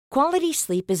Quality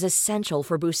sleep is essential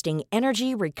for boosting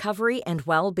energy, recovery, and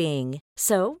well-being.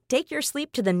 So, take your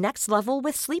sleep to the next level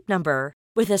with Sleep Number.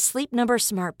 With a Sleep Number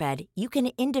smart bed, you can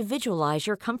individualize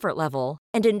your comfort level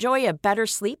and enjoy a better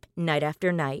sleep night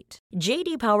after night.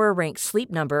 J.D. Power ranks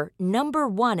Sleep Number number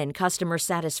one in customer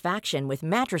satisfaction with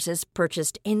mattresses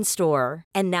purchased in-store.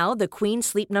 And now the Queen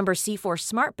Sleep Number C4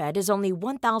 smart bed is only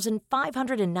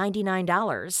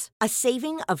 $1,599, a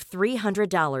saving of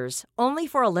 $300, only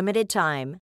for a limited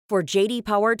time. For J.D.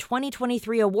 Power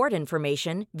 2023 award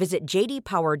information, visit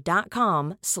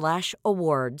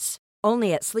jdpower.com/awards.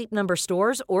 Only at Sleep Number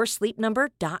stores or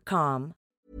sleepnumber.com.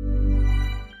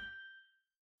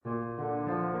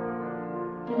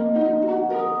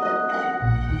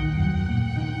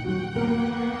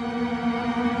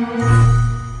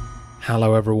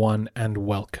 Hello everyone, and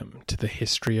welcome to the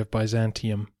History of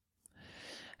Byzantium.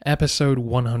 Episode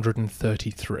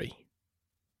 133,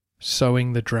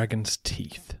 Sowing the Dragon's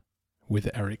Teeth, with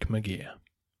Eric McGeer.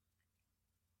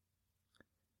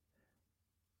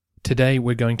 Today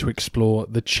we're going to explore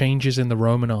the changes in the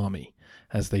Roman army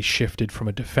as they shifted from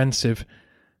a defensive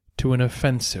to an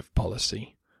offensive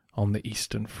policy on the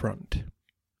Eastern Front.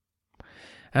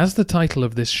 As the title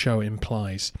of this show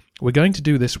implies, we're going to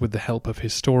do this with the help of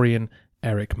historian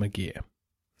Eric McGeer.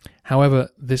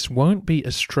 However, this won't be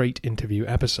a straight interview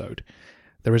episode.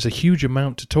 There is a huge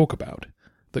amount to talk about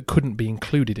that couldn't be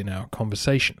included in our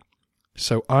conversation,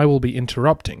 so I will be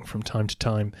interrupting from time to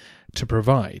time to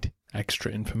provide extra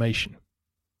information.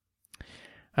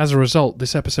 As a result,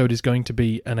 this episode is going to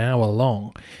be an hour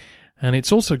long, and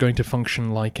it's also going to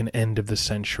function like an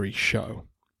end-of-the-century show.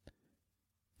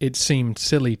 It seemed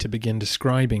silly to begin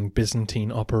describing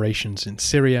Byzantine operations in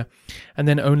Syria, and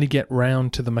then only get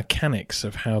round to the mechanics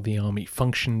of how the army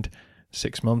functioned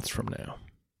 6 months from now.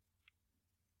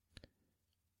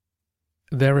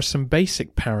 There are some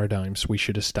basic paradigms we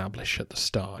should establish at the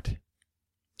start.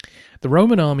 The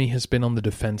Roman army has been on the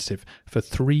defensive for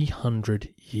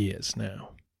 300 years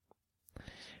now.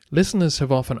 Listeners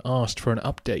have often asked for an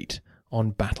update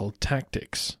on battle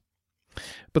tactics.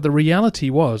 But the reality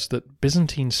was that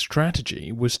Byzantine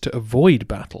strategy was to avoid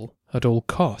battle at all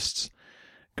costs.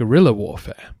 Guerrilla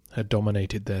warfare had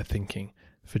dominated their thinking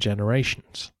for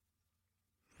generations.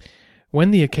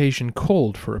 When the occasion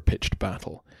called for a pitched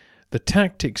battle, the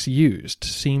tactics used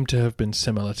seem to have been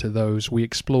similar to those we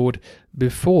explored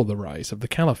before the rise of the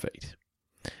Caliphate.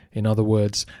 In other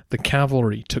words, the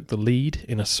cavalry took the lead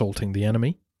in assaulting the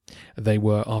enemy. They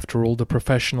were, after all, the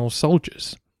professional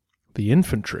soldiers. The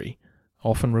infantry,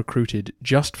 often recruited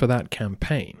just for that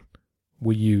campaign,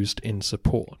 were used in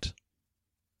support.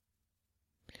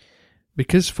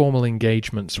 Because formal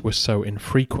engagements were so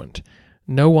infrequent,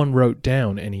 no one wrote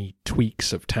down any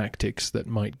tweaks of tactics that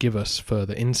might give us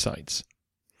further insights.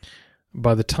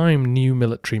 By the time new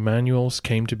military manuals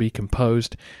came to be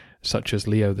composed, such as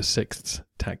Leo VI's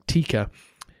Tactica,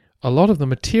 a lot of the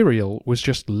material was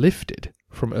just lifted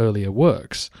from earlier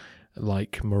works,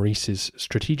 like Maurice's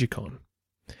Strategicon.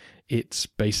 Its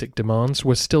basic demands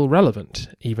were still relevant,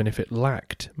 even if it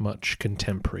lacked much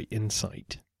contemporary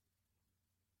insight.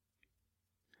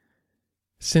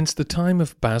 Since the time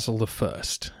of Basil I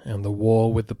and the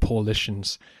war with the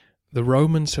Paulicians, the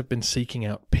Romans have been seeking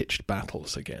out pitched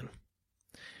battles again.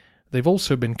 They've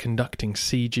also been conducting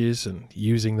sieges and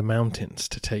using the mountains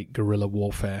to take guerrilla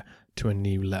warfare to a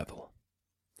new level.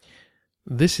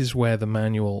 This is where the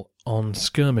manual On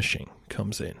Skirmishing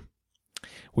comes in.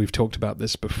 We've talked about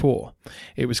this before.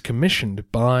 It was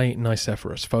commissioned by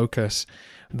Nicephorus Phocas,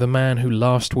 the man who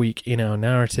last week in our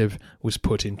narrative was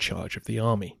put in charge of the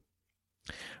army.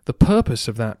 The purpose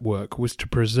of that work was to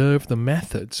preserve the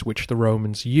methods which the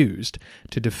Romans used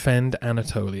to defend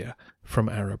Anatolia from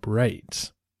Arab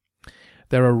raids.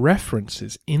 There are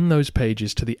references in those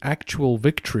pages to the actual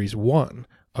victories won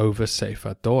over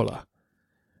Seyf-ad-Dawla.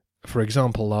 For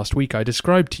example, last week I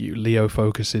described to you Leo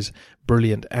Phocas's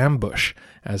brilliant ambush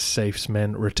as Seyf's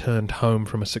men returned home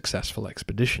from a successful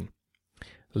expedition.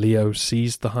 Leo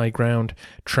seized the high ground,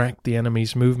 tracked the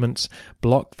enemy's movements,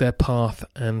 blocked their path,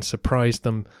 and surprised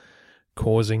them,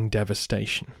 causing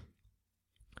devastation.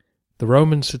 The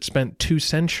Romans had spent 2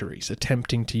 centuries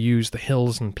attempting to use the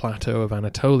hills and plateau of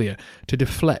Anatolia to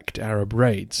deflect Arab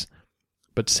raids,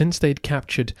 but since they'd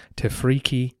captured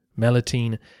Tefriki,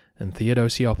 Melitene, and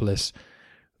Theodosiopolis,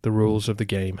 the rules of the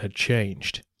game had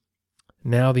changed.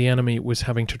 Now the enemy was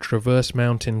having to traverse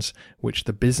mountains which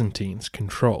the Byzantines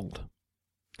controlled.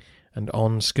 And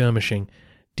On Skirmishing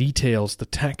details the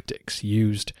tactics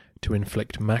used to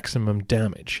inflict maximum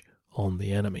damage on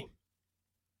the enemy.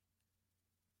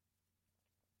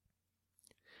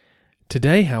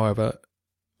 Today, however,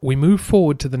 we move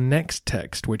forward to the next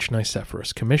text which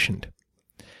Nicephorus commissioned.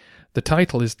 The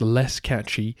title is the less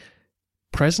catchy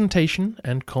Presentation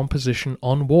and Composition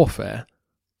on Warfare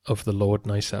of the Lord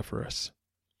Nicephorus.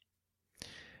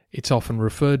 It's often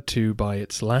referred to by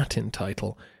its Latin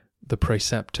title, the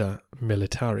Praecepta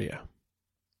Militaria.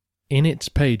 In its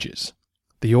pages,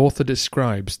 the author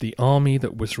describes the army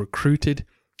that was recruited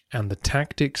and the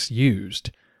tactics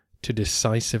used to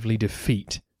decisively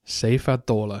defeat Seyf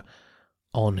ad-Dawla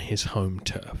on his home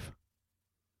turf.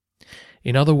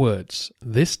 In other words,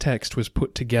 this text was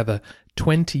put together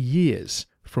 20 years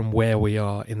from where we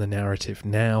are in the narrative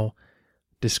now,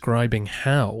 describing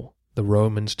how the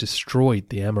Romans destroyed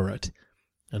the emirate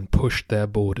and pushed their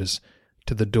borders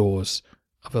to the doors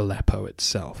of Aleppo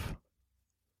itself.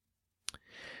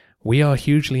 We are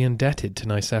hugely indebted to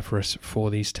Nicephorus for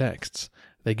these texts.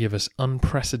 They give us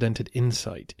unprecedented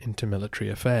insight into military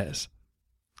affairs.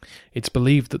 It's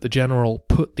believed that the general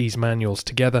put these manuals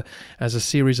together as a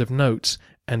series of notes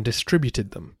and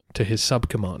distributed them to his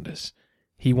subcommanders.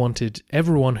 He wanted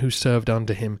everyone who served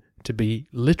under him to be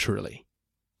literally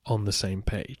on the same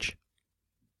page.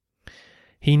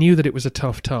 He knew that it was a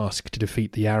tough task to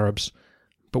defeat the Arabs,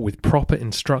 but with proper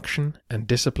instruction and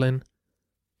discipline,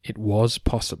 it was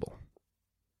possible.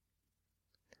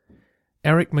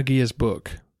 Eric McGeer's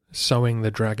book, Sowing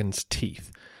the Dragon's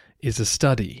Teeth, is a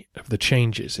study of the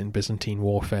changes in Byzantine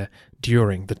warfare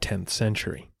during the 10th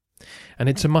century, and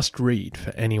it's a must-read for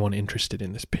anyone interested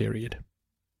in this period.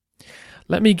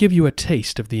 Let me give you a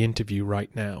taste of the interview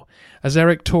right now, as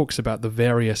Eric talks about the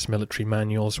various military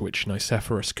manuals which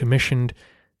Nicephorus commissioned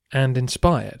and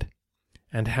inspired,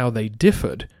 and how they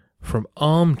differed from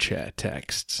armchair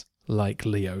texts like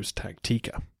Leo's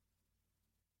Tactica.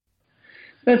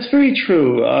 That's very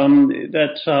true.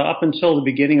 Up until the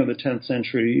beginning of the 10th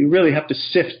century, you really have to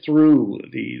sift through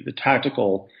the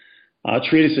tactical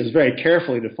treatises very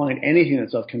carefully to find anything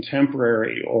that's of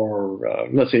contemporary or,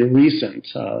 let's say, recent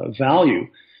value.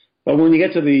 But when you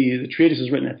get to the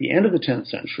treatises written at the end of the 10th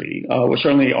century, which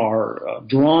certainly are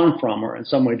drawn from or in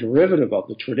some way derivative of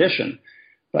the tradition,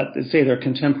 but to say their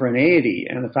contemporaneity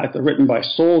and the fact they're written by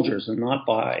soldiers and not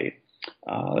by,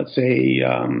 let's say,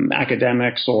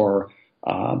 academics or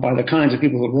by the kinds of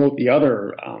people who wrote the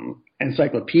other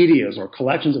encyclopedias or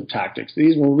collections of tactics.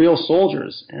 These were real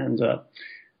soldiers, and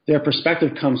their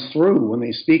perspective comes through when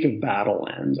they speak of battle.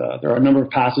 And there are a number of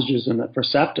passages in the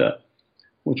Precepta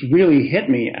which really hit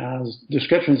me as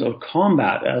descriptions of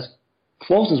combat as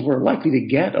close as we're likely to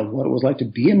get of what it was like to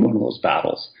be in one of those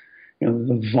battles. You know,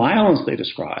 the violence they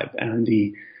describe and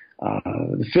the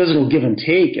physical give and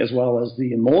take as well as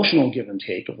the emotional give and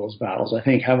take of those battles, I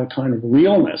think, have a kind of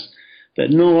realness that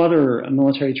no other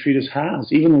military treatise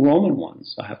has, even the Roman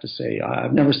ones, I have to say.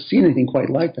 I've never seen anything quite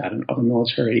like that in other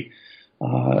military,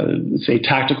 say,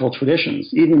 tactical traditions.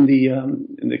 Even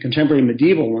the contemporary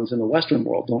medieval ones in the Western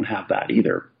world don't have that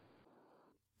either.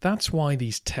 That's why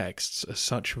these texts are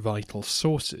such vital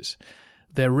sources.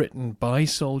 They're written by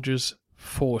soldiers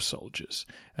for soldiers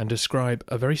and describe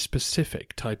a very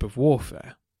specific type of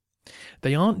warfare.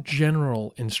 They aren't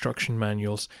general instruction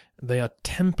manuals, they are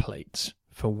templates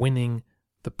for winning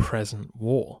the present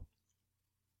war.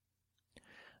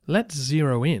 Let's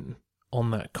zero in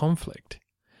on that conflict.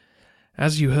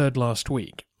 As you heard last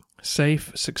week,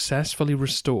 Seyf successfully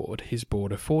restored his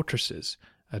border fortresses,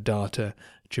 Adata,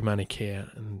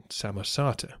 Germanicea, and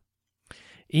Samosata.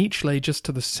 Each lay just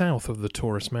to the south of the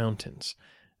Taurus Mountains.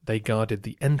 They guarded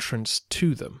the entrance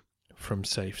to them from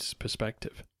Seyf's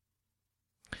perspective.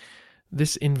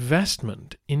 This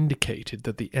investment indicated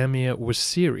that the emir was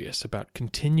serious about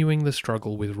continuing the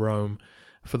struggle with Rome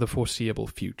for the foreseeable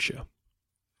future.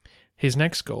 His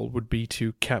next goal would be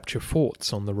to capture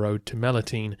forts on the road to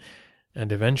Melitene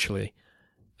and eventually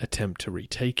attempt to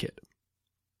retake it.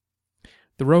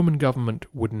 The Roman government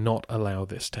would not allow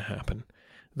this to happen.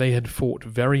 They had fought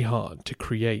very hard to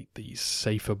create these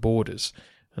safer borders,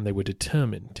 and they were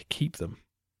determined to keep them.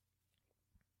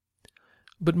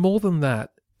 But more than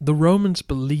that, the Romans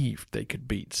believed they could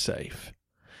beat Seyf.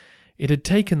 It had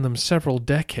taken them several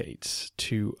decades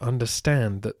to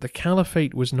understand that the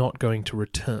caliphate was not going to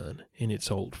return in its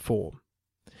old form.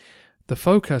 The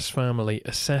Phocas family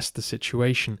assessed the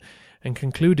situation and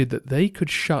concluded that they could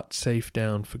shut Seyf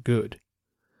down for good.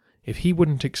 If he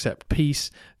wouldn't accept peace,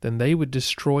 then they would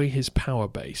destroy his power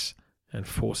base and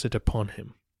force it upon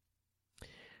him.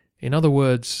 In other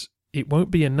words, it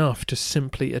won't be enough to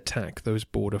simply attack those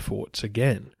border forts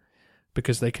again,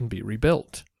 because they can be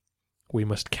rebuilt. We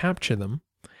must capture them,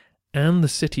 and the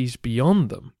cities beyond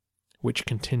them, which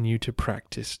continue to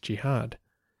practice jihad.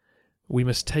 We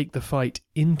must take the fight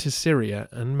into Syria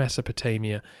and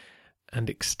Mesopotamia, and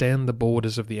extend the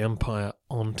borders of the empire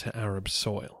onto Arab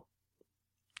soil.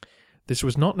 This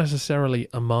was not necessarily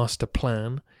a master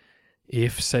plan.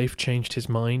 If Saif changed his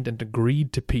mind and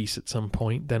agreed to peace at some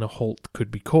point, then a halt could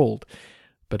be called.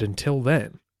 But until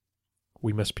then,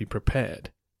 we must be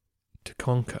prepared to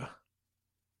conquer.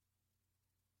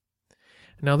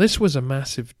 Now, this was a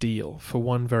massive deal for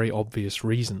one very obvious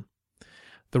reason.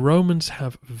 The Romans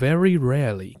have very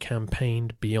rarely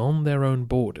campaigned beyond their own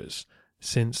borders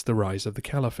since the rise of the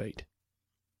Caliphate.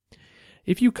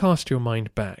 If you cast your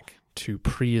mind back to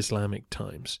pre-Islamic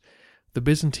times, the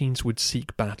Byzantines would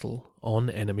seek battle on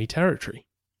enemy territory.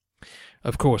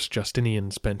 Of course,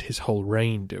 Justinian spent his whole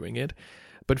reign doing it,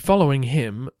 but following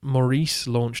him, Maurice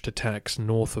launched attacks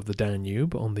north of the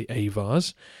Danube on the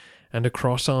Avars and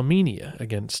across Armenia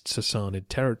against Sassanid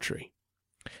territory.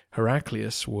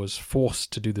 Heraclius was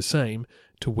forced to do the same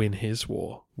to win his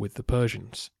war with the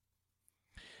Persians.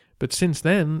 But since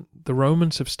then, the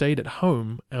Romans have stayed at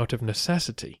home out of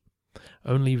necessity.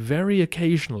 Only very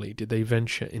occasionally did they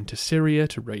venture into Syria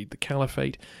to raid the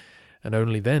Caliphate, and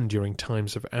only then during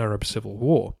times of Arab civil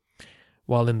war,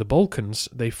 while in the Balkans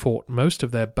they fought most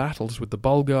of their battles with the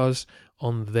Bulgars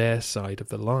on their side of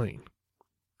the line.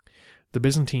 The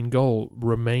Byzantine goal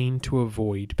remained to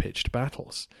avoid pitched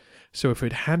battles, so if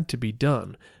it had to be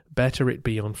done, better it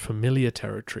be on familiar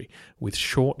territory with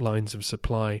short lines of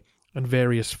supply and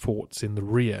various forts in the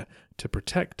rear to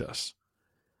protect us.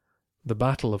 The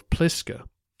Battle of Pliska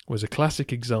was a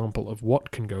classic example of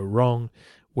what can go wrong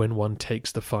when one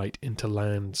takes the fight into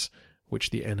lands which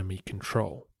the enemy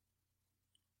control.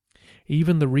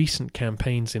 Even the recent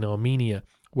campaigns in Armenia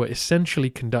were essentially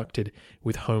conducted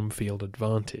with home field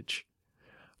advantage.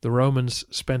 The Romans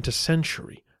spent a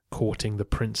century courting the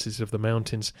princes of the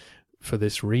mountains for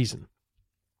this reason.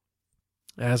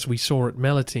 As we saw at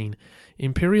Melitene,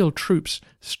 imperial troops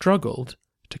struggled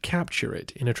to capture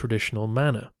it in a traditional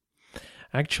manner.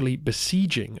 Actually,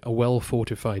 besieging a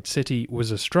well-fortified city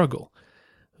was a struggle.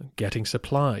 Getting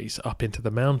supplies up into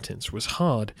the mountains was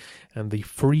hard, and the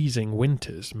freezing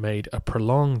winters made a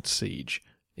prolonged siege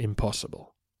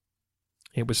impossible.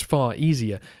 It was far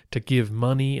easier to give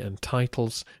money and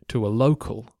titles to a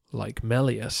local like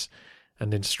Melius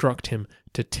and instruct him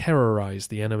to terrorize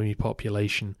the enemy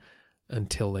population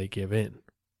until they give in.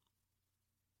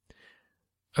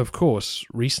 Of course,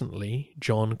 recently,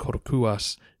 John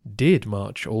Kourkouas did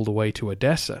march all the way to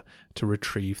Edessa to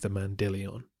retrieve the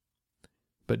Mandylion.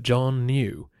 But John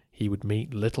knew he would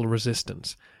meet little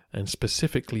resistance and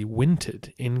specifically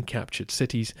wintered in captured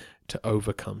cities to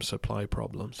overcome supply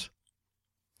problems.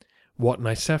 What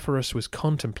Nicephorus was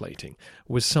contemplating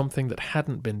was something that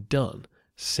hadn't been done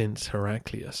since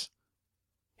Heraclius.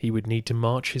 He would need to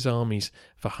march his armies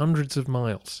for hundreds of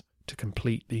miles to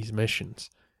complete these missions.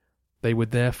 They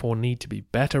would therefore need to be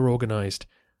better organized,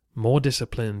 more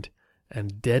disciplined,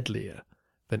 and deadlier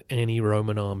than any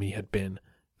Roman army had been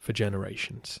for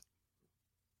generations.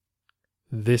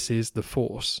 This is the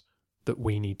force that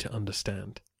we need to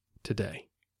understand today.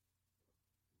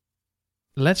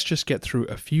 Let's just get through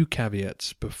a few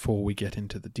caveats before we get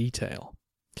into the detail.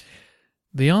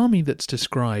 The army that's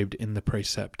described in the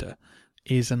Preceptor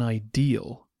is an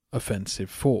ideal offensive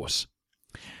force.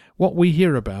 What we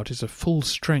hear about is a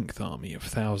full-strength army of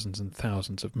thousands and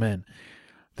thousands of men.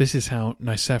 This is how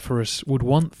Nicephorus would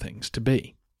want things to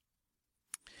be.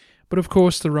 But of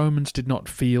course the Romans did not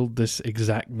field this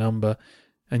exact number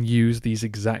and use these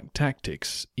exact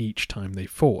tactics each time they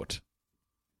fought.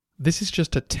 This is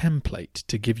just a template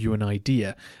to give you an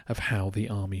idea of how the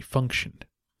army functioned.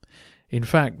 In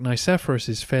fact, Nicephorus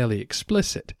is fairly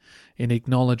explicit in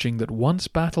acknowledging that once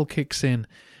battle kicks in,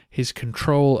 his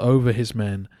control over his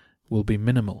men will be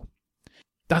minimal.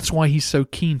 That's why he's so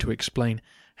keen to explain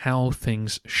how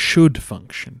things should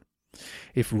function.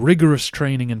 If rigorous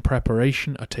training and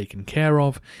preparation are taken care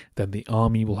of, then the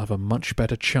army will have a much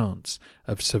better chance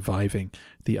of surviving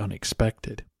the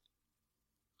unexpected.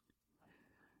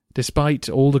 Despite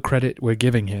all the credit we're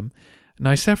giving him,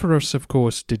 Nicephorus, of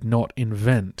course, did not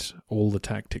invent all the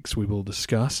tactics we will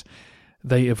discuss.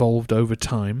 They evolved over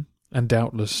time, and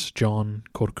doubtless John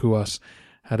Kourkouas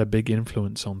had a big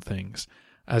influence on things,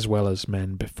 as well as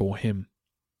men before him.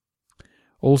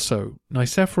 Also,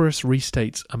 Nicephorus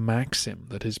restates a maxim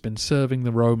that has been serving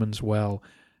the Romans well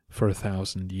for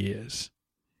 1,000 years.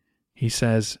 He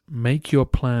says, "Make your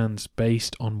plans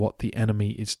based on what the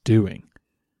enemy is doing.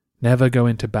 Never go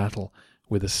into battle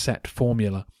with a set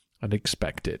formula and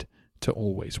expect it to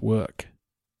always work."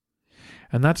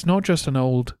 And that's not just an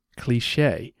old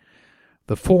cliché.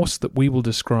 The force that we will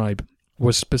describe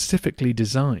was specifically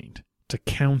designed to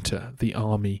counter the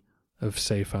army of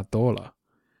Saif ad-Dawla,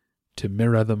 to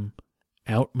mirror them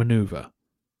outmaneuver,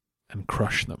 and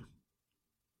crush them.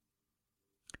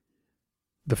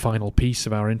 The final piece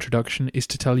of our introduction is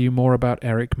to tell you more about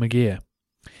Eric McGeer.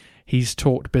 He's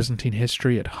taught Byzantine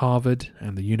history at Harvard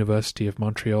and the University of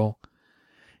Montreal.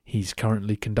 He's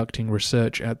currently conducting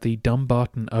research at the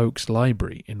Dumbarton Oaks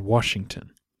Library in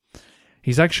Washington.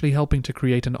 He's actually helping to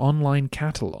create an online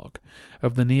catalogue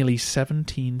of the nearly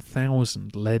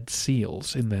 17,000 lead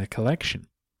seals in their collection.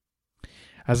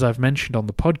 As I've mentioned on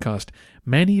the podcast,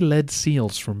 many lead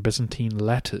seals from Byzantine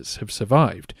letters have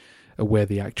survived, where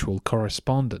the actual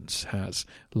correspondence has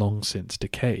long since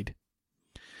decayed.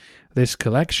 This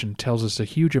collection tells us a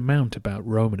huge amount about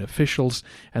Roman officials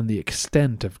and the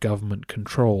extent of government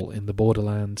control in the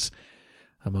borderlands,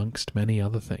 amongst many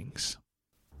other things.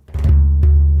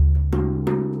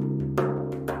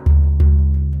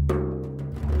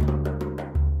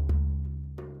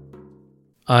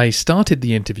 I started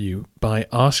the interview by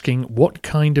asking what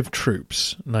kind of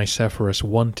troops Nicephorus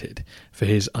wanted for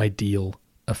his ideal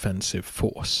offensive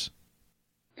force.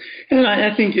 And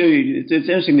I think it's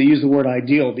interesting to use the word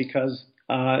ideal because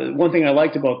one thing I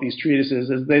liked about these treatises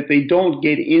is that they don't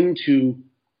get into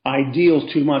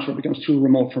ideals too much or it becomes too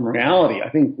remote from reality.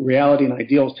 I think reality and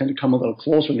ideals tend to come a little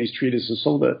closer in these treatises.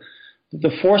 So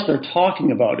the force they're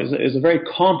talking about is a very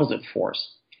composite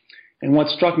force. And what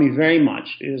struck me very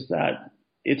much is that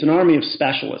it's an army of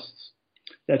specialists,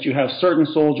 that you have certain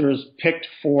soldiers picked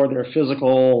for their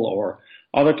physical or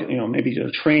other, maybe their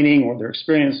training or their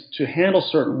experience to handle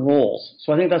certain roles.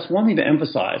 So I think that's one thing to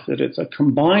emphasize, that it's a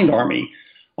combined army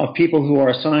of people who are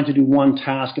assigned to do one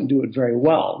task and do it very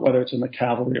well, whether it's in the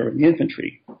cavalry or in the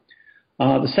infantry.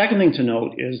 The second thing to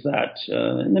note is that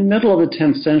in the middle of the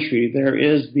 10th century, there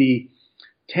is the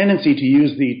tendency to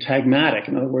use the tagmatic,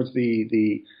 in other words,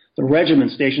 the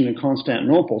regiment stationed in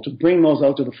Constantinople, to bring those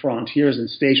out to the frontiers and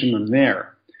station them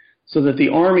there. So that the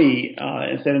army,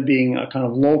 instead of being a kind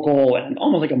of local and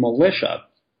almost like a militia,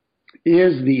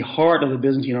 is the heart of the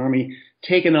Byzantine army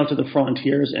taken out to the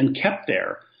frontiers and kept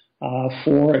there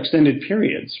for extended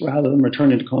periods rather than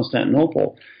returned into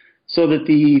Constantinople. So that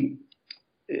the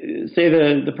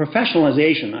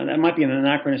professionalization, that might be an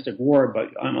anachronistic word, but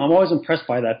I'm always impressed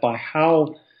by that, by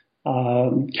how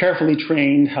carefully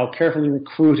trained, how carefully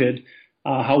recruited,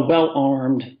 how well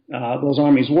armed those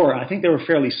armies were. I think they were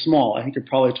fairly small. I think you're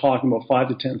probably talking about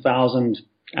 5,000 to 10,000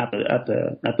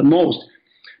 at the most.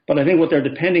 But I think what they're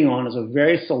depending on is a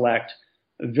very select,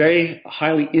 very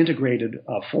highly integrated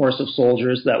force of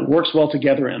soldiers that works well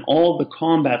together in all of the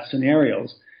combat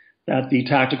scenarios that the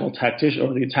tactical tactician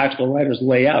or the tactical writers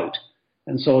lay out.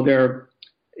 And so they're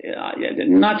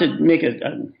not to make it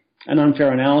an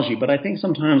unfair analogy, but I think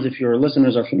sometimes if your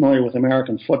listeners are familiar with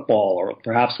American football or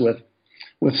perhaps with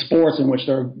sports in which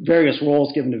there are various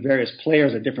roles given to various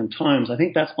players at different times, I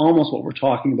think that's almost what we're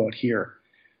talking about here,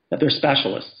 that they're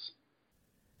specialists.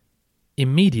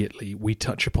 Immediately, we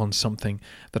touch upon something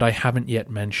that I haven't yet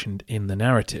mentioned in the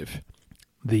narrative.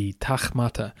 The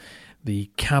Tachmata,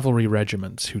 the cavalry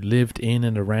regiments who lived in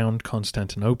and around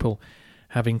Constantinople,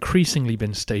 have increasingly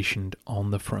been stationed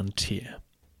on the frontier.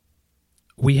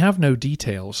 We have no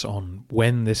details on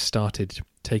when this started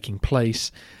taking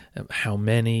place, how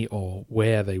many or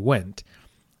where they went,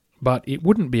 but it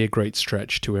wouldn't be a great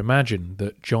stretch to imagine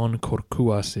that John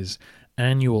Kourkouas's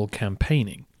annual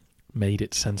campaigning made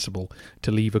it sensible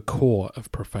to leave a corps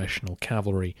of professional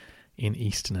cavalry in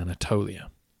eastern Anatolia.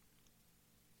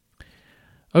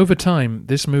 Over time,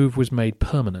 this move was made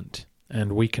permanent,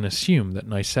 and we can assume that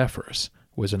Nicephorus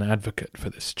was an advocate for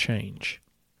this change.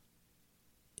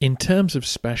 In terms of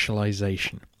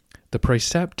specialization, the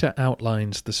Praeceptor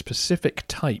outlines the specific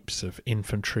types of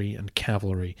infantry and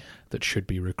cavalry that should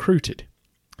be recruited.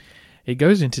 It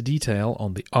goes into detail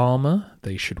on the armour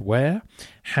they should wear,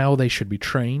 how they should be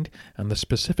trained, and the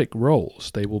specific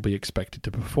roles they will be expected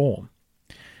to perform.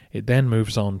 It then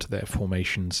moves on to their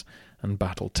formations and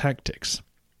battle tactics.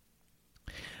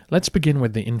 Let's begin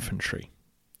with the infantry.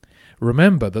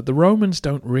 Remember that the Romans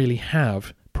don't really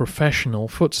have professional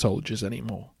foot soldiers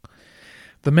anymore.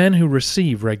 The men who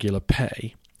receive regular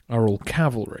pay are all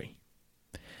cavalry.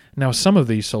 Now, some of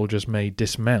these soldiers may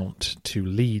dismount to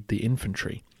lead the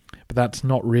infantry, but that's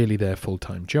not really their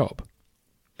full-time job.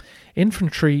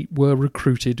 Infantry were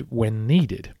recruited when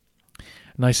needed.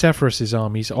 Nicephorus's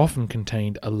armies often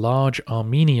contained a large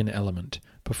Armenian element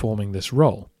performing this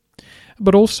role,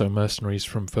 but also mercenaries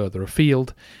from further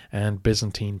afield and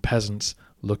Byzantine peasants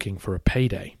looking for a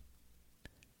payday.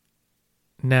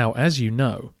 Now, as you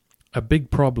know, a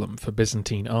big problem for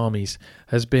Byzantine armies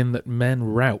has been that men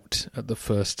rout at the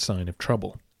first sign of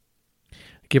trouble.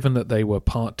 Given that they were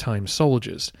part-time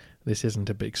soldiers, this isn't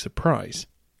a big surprise.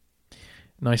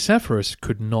 Nicephorus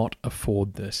could not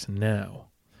afford this now.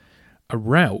 A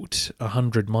route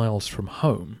 100 miles from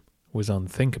home was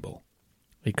unthinkable.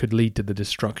 It could lead to the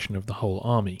destruction of the whole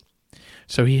army.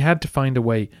 So he had to find a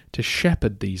way to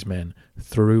shepherd these men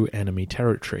through enemy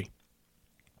territory.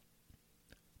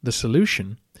 The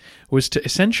solution was to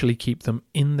essentially keep them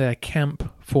in their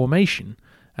camp formation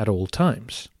at all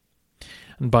times.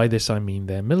 And by this I mean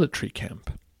their military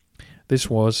camp. This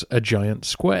was a giant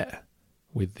square,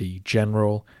 with the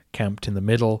general camped in the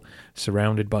middle,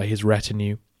 surrounded by his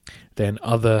retinue, then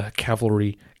other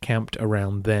cavalry camped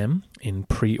around them in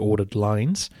pre-ordered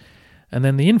lines, and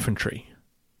then the infantry,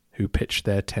 who pitched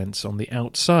their tents on the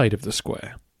outside of the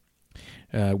square,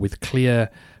 with clear,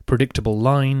 predictable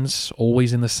lines,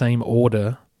 always in the same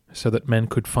order, so that men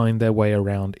could find their way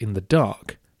around in the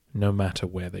dark, no matter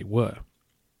where they were.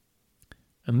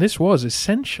 And this was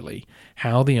essentially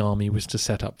how the army was to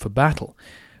set up for battle.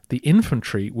 The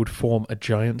infantry would form a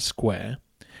giant square,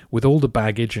 with all the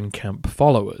baggage and camp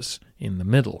followers in the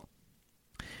middle.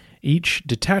 Each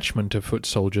detachment of foot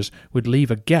soldiers would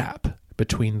leave a gap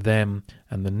between them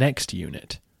and the next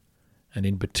unit, and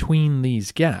in between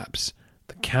these gaps,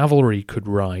 the cavalry could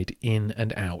ride in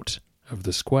and out of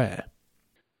the square.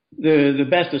 The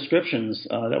best descriptions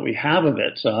that we have of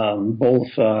it,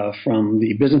 both from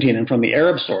the Byzantine and from the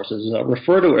Arab sources,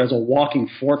 refer to it as a walking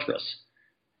fortress.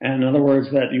 And in other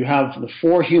words, that you have the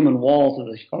four human walls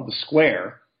of the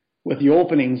square with the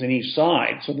openings in each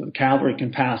side so that the cavalry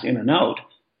can pass in and out.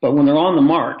 But when they're on the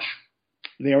march,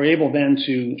 they are able then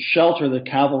to shelter the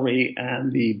cavalry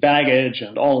and the baggage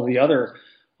and all of the other,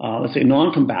 let's say,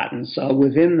 non-combatants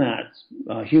within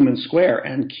that human square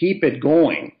and keep it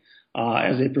going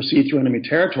as they proceed through enemy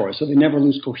territory. So they never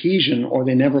lose cohesion or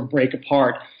they never break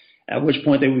apart, at which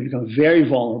point they would become very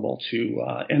vulnerable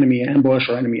to enemy ambush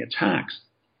or enemy attacks.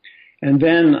 And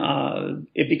then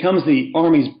it becomes the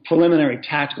Army's preliminary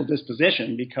tactical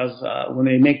disposition because when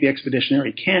they make the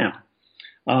expeditionary camp,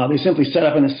 they simply set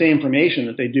up in the same formation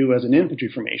that they do as an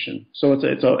infantry formation. So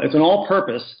it's an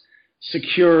all-purpose,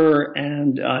 secure,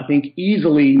 and I think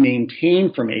easily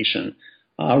maintained formation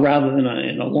rather than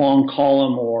in a long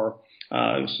column or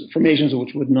formations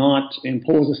which would not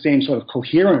impose the same sort of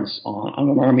coherence on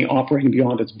an army operating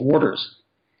beyond its borders.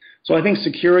 So I think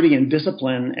security and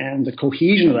discipline and the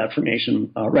cohesion of that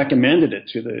formation recommended it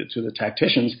to the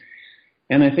tacticians.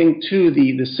 And I think, too,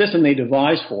 the system they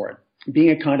devised for it,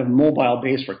 being a kind of mobile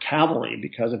base for cavalry,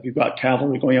 because if you've got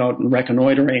cavalry going out and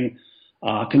reconnoitering,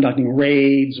 conducting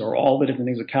raids, or all the different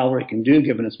things that cavalry can do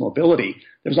given its mobility,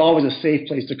 there's always a safe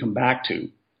place to come back to.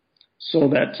 So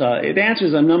that it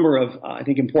answers a number of, I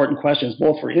think, important questions,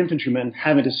 both for infantrymen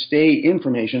having to stay in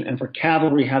formation and for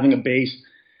cavalry having a base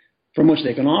from which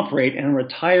they can operate and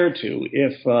retire to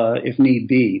if need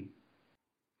be.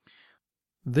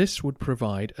 This would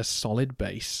provide a solid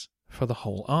base for the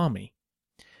whole army.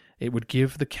 It would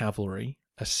give the cavalry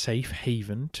a safe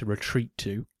haven to retreat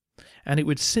to, and it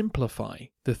would simplify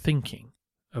the thinking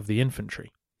of the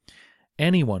infantry.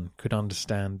 Anyone could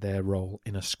understand their role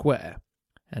in a square,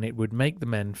 and it would make the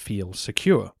men feel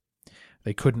secure.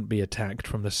 They couldn't be attacked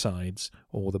from the sides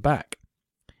or the back,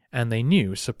 and they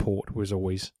knew support was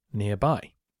always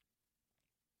nearby.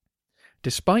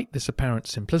 Despite this apparent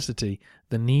simplicity,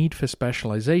 the need for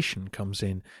specialization comes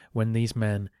in when these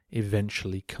men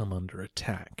eventually come under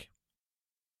attack.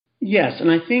 Yes,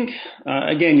 and I think,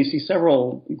 again, you see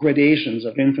several gradations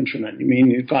of infantrymen. I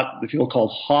mean, you've got the field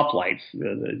called hoplites.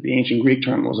 The ancient Greek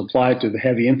term was applied to the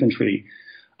heavy infantry,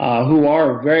 who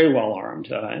are very well armed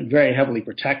and very heavily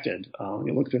protected.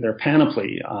 You look through their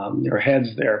panoply, their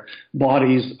heads, their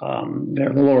bodies,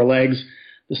 their lower legs,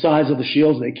 the size of the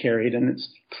shields they carried, and it's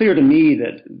clear to me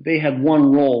that they had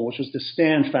one role, which was to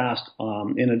stand fast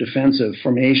in a defensive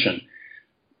formation.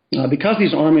 Because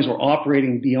these armies were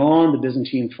operating beyond the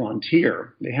Byzantine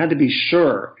frontier, they had to be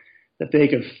sure that they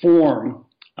could form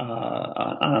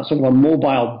sort of a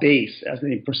mobile base as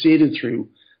they proceeded through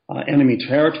enemy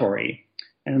territory.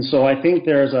 And so I think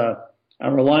there's a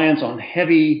reliance on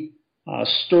heavy,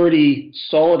 sturdy,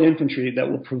 solid infantry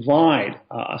that will provide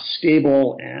a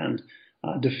stable and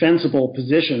defensible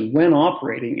position when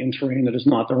operating in terrain that is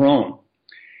not their own.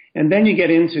 And then you get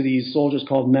into these soldiers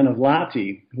called men of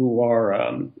Lati, who are,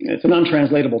 it's an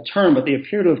untranslatable term, but they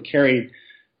appear to have carried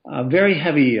a very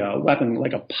heavy weapon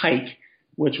like a pike,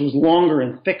 which was longer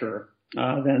and thicker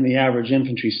than the average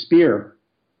infantry spear.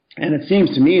 And it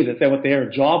seems to me that what their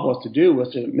job was to do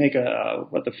was to make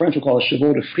what the French would call a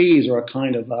chevaux de frise, or a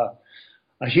kind of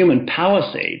a human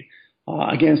palisade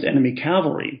against enemy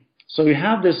cavalry. So you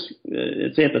have this,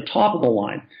 say at the top of the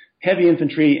line, heavy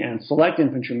infantry and select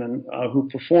infantrymen who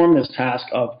perform this task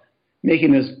of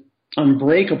making this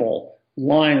unbreakable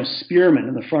line of spearmen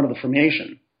in the front of the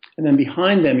formation. And then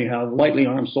behind them, you have lightly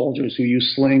armed soldiers who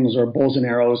use slings or bows and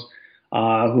arrows,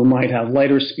 who might have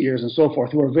lighter spears and so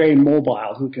forth, who are very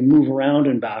mobile, who can move around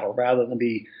in battle rather than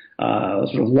be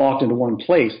sort of locked into one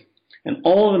place. And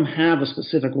all of them have a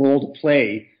specific role to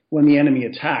play when the enemy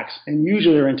attacks, and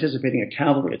usually they're anticipating a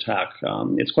cavalry attack.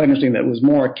 It's quite interesting that it was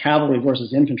more cavalry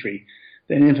versus infantry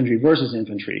than infantry versus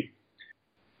infantry.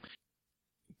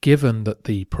 Given that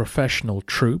the professional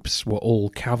troops were all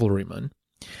cavalrymen,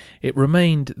 it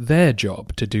remained their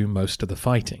job to do most of the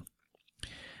fighting.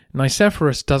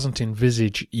 Nicephorus doesn't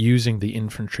envisage using the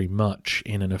infantry much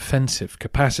in an offensive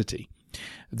capacity.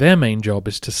 Their main job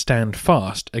is to stand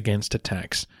fast against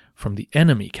attacks from the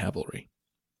enemy cavalry.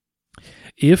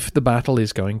 If the battle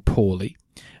is going poorly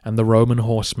and the Roman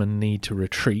horsemen need to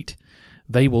retreat,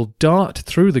 they will dart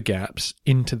through the gaps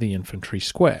into the infantry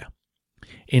square.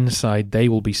 Inside they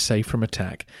will be safe from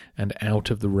attack and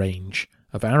out of the range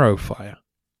of arrow fire.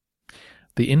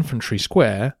 The infantry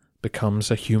square becomes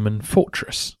a human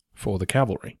fortress for the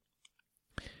cavalry.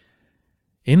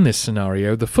 In this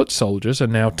scenario, the foot soldiers are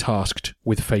now tasked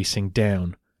with facing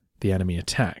down the enemy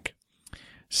attack.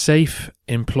 Seyf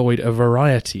employed a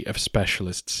variety of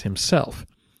specialists himself.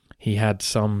 He had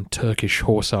some Turkish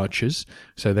horse archers,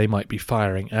 so they might be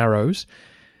firing arrows.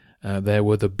 There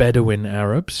were the Bedouin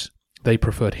Arabs. They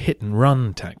preferred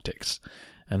hit-and-run tactics,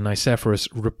 and Nicephorus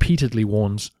repeatedly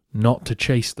warns not to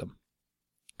chase them.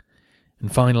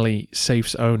 And finally,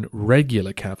 Seyf's own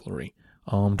regular cavalry,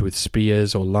 armed with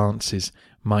spears or lances,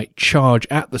 might charge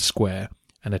at the square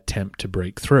and attempt to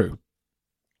break through.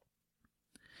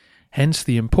 Hence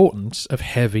the importance of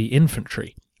heavy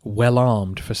infantry, well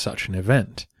armed for such an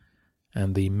event,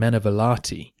 and the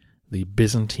Menevalati, the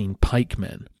Byzantine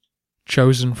pikemen,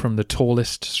 chosen from the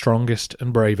tallest, strongest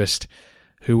and bravest,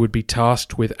 who would be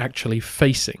tasked with actually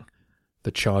facing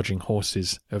the charging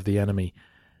horses of the enemy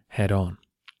head on.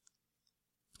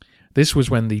 This was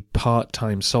when the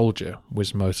part-time soldier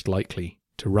was most likely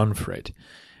to run for it,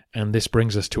 and this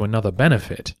brings us to another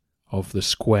benefit of the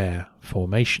square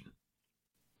formation.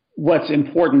 What's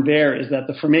important there is that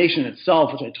the formation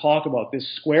itself, which I talk about, this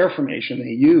square formation they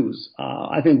use,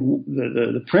 I think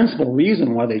the principal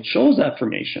reason why they chose that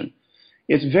formation,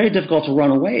 it's very difficult to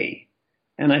run away.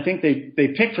 And I think they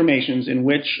pick formations in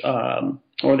which,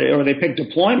 or they pick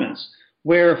deployments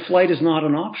where flight is not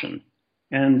an option.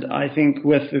 And I think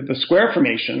with the square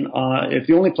formation, if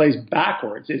the only place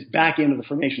backwards is back into the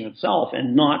formation itself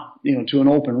and not, to an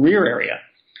open rear area,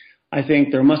 I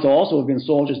think there must also have been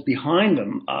soldiers behind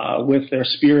them with their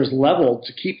spears leveled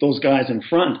to keep those guys in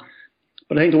front.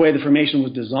 But I think the way the formation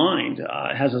was designed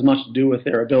has as much to do with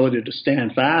their ability to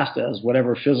stand fast as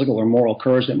whatever physical or moral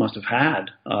courage they must have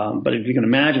had. But if you can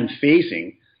imagine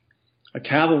facing a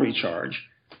cavalry charge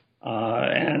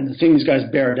and seeing these guys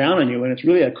bear down on you, and it's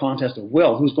really a contest of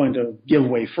will, who's going to give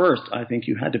way first, I think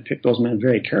you had to pick those men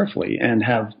very carefully and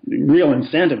have real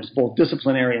incentives, both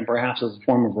disciplinary and perhaps as a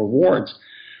form of rewards,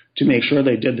 to make sure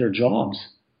they did their jobs.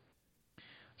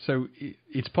 So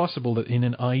it's possible that in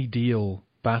an ideal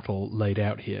battle laid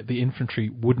out here, the infantry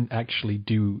wouldn't actually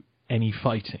do any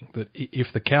fighting. That if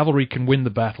the cavalry can win the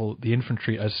battle, the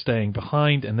infantry are staying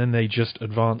behind, and then they just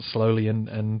advance slowly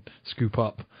and scoop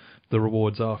up the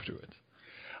rewards afterwards.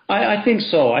 I think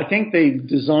so. I think they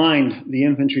designed the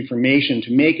infantry formation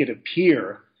to make it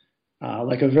appear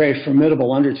like a very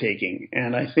formidable undertaking.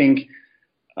 And I think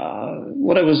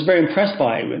what I was very impressed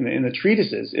by in the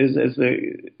treatises is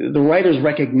the writer's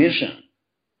recognition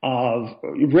of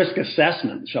risk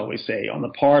assessment, shall we say, on the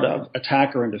part of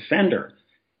attacker and defender.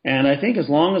 And I think as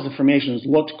long as the formations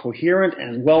looked coherent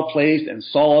and well-placed and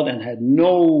solid and had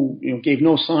gave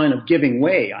no sign of giving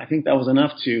way, I think that was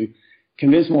enough to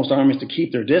convince most armies to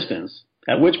keep their distance,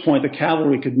 at which point the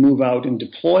cavalry could move out and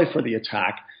deploy for the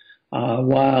attack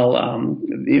while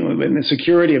in the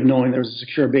security of knowing there's a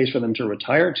secure base for them to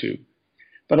retire to.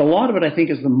 But a lot of it, I think,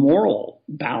 is the moral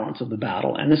balance of the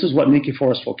battle. And this is what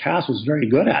Nicephorus Phocas was very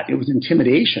good at. It was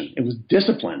intimidation. It was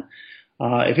discipline.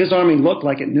 If his army looked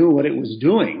like it knew what it was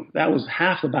doing, that was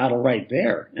half the battle right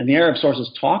there. And the Arab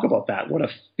sources talk about that. What a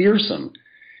fearsome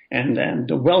and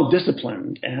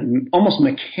well-disciplined and almost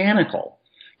mechanical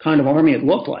kind of army it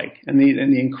looked like. And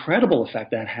the incredible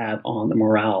effect that had on the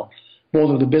morale,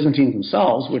 both of the Byzantines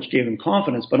themselves, which gave them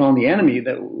confidence, but on the enemy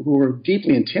who were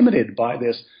deeply intimidated by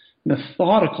this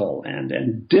methodical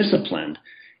and disciplined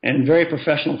and very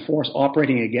professional force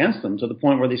operating against them, to the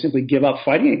point where they simply give up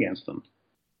fighting against them.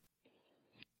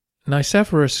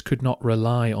 Nicephorus could not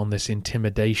rely on this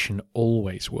intimidation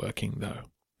always working, though.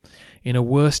 In a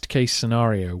worst-case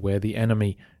scenario where the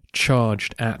enemy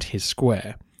charged at his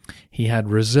square, He had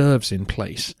reserves in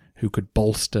place who could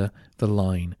bolster the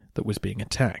line that was being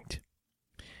attacked.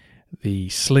 The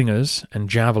slingers and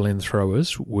javelin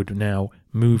throwers would now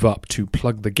move up to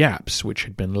plug the gaps which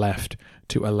had been left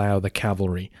to allow the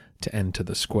cavalry to enter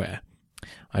the square.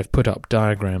 I've put up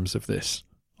diagrams of this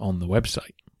on the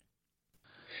website.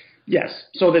 Yes,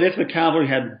 so that if the cavalry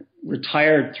had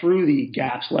retired through the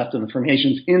gaps left in the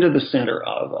formations into the center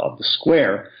of the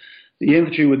square, the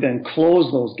infantry would then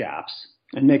close those gaps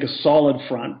and make a solid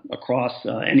front across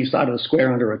any side of the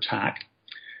square under attack.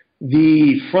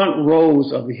 The front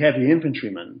rows of the heavy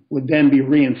infantrymen would then be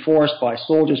reinforced by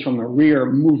soldiers from the rear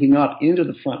moving up into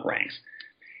the front ranks.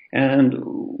 And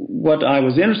what I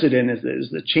was interested in is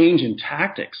the change in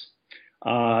tactics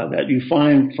that you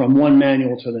find from one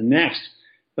manual to the next.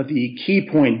 But the key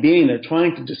point being they're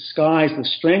trying to disguise the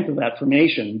strength of that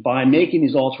formation by making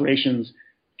these alterations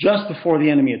just before the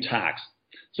enemy attacks.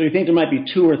 So you think there might be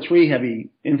 2 or 3 heavy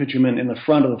infantrymen in the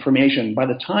front of the formation. By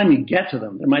the time you get to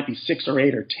them, there might be 6 or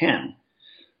 8 or 10.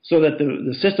 So that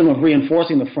the system of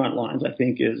reinforcing the front lines, I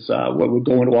think, is what would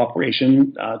go into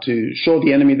operation to show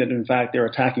the enemy that, in fact, they're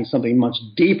attacking something much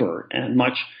deeper and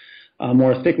much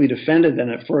more thickly defended than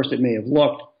at first it may have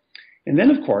looked. And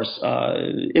then, of course,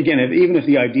 again, even if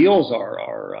the ideals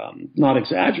are not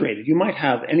exaggerated, you might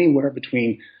have anywhere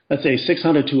between, let's say,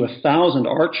 600 to 1,000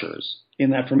 archers in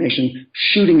that formation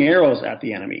shooting arrows at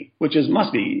the enemy, which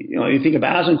must be, you think of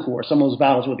Azincourt, some of those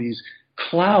battles with these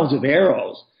clouds of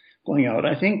arrows going out.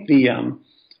 I think the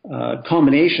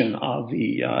combination of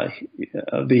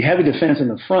the heavy defense in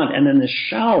the front and then the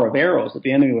shower of arrows that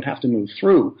the enemy would have to move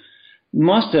through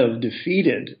must have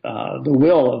defeated the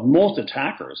will of most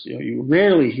attackers. You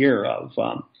rarely hear of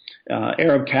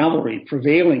Arab cavalry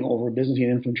prevailing over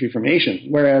Byzantine infantry formation,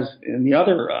 whereas in the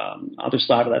other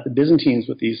side of that, the Byzantines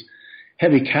with these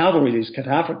heavy cavalry, these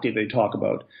cataphracti they talk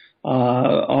about,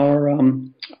 are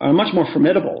much more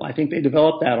formidable. I think they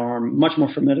developed that arm much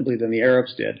more formidably than the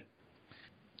Arabs did.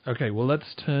 Okay, well,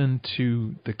 let's turn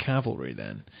to the cavalry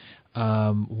then.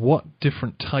 What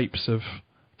different types of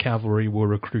cavalry were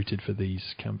recruited for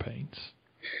these campaigns?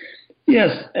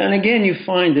 Yes, and again, you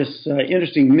find this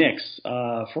interesting mix.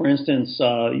 For instance,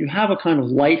 you have a kind of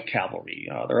light cavalry.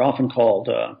 They're often called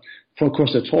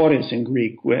procursatores in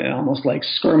Greek, almost like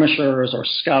skirmishers or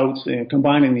scouts,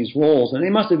 combining these roles. And they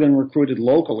must have been recruited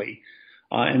locally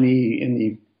in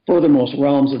the furthermost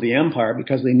realms of the empire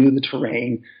because they knew the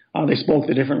terrain. They spoke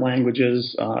the different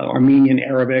languages, Armenian,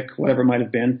 Arabic, whatever it might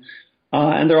have been.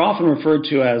 And they're often referred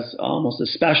to as almost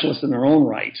as specialists in their own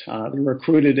right. They're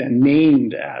recruited and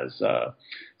named as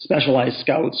specialized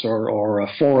scouts or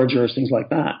foragers, things like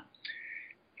that.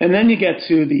 And then you get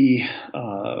to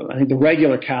I think the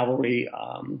regular cavalry,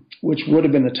 which would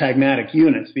have been the tagmatic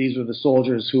units. These are the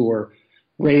soldiers who were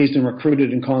raised and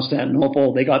recruited in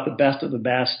Constantinople. They got the best of the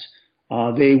best.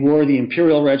 They were the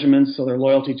imperial regiments, so their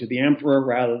loyalty to the emperor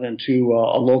rather than to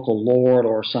a local lord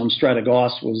or some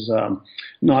strategos was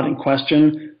not in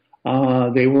question.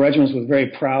 They were regiments with very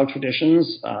proud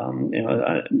traditions.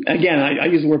 Again, I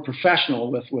use the word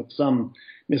professional with some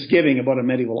misgiving about a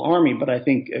medieval army, but I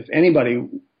think if anybody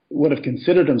would have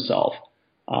considered himself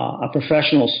a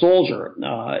professional soldier,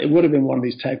 it would have been one of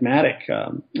these tagmatic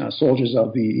soldiers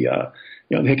of the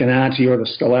Hicanati or the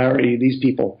Scalari, these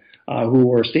people who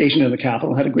were stationed in the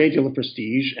capital, had a great deal of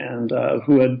prestige, and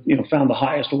who had found the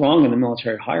highest rung in the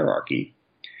military hierarchy.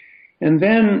 And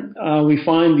then we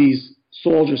find these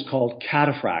soldiers called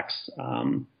cataphracts.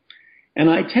 And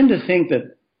I tend to think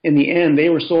that in the end, they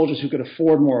were soldiers who could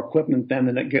afford more equipment than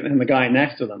the guy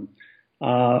next to them.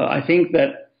 I think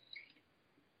that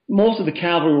most of the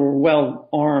cavalry were well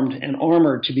armed and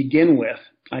armored to begin with.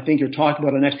 I think you're talking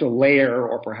about an extra layer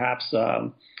or perhaps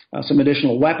some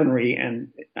additional weaponry. And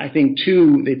I think,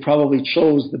 too, they probably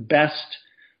chose the best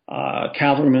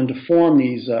cavalrymen to form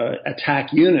these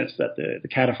attack units that the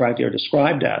cataphracti are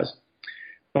described as.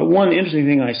 But one interesting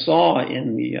thing I saw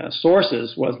in the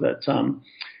sources was that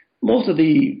most of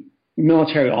the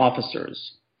military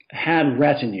officers had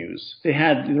retinues. They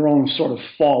had their own sort of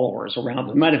followers around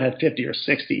them. They might have had 50 or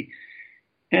 60.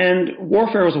 And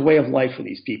warfare was a way of life for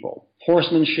these people.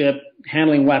 Horsemanship,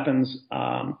 handling weapons,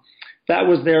 that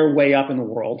was their way up in the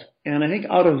world. And I think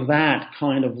out of that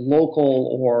kind of local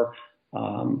or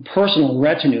personal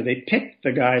retinue, they picked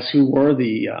the guys who were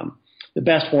the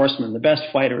best horsemen, the best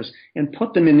fighters, and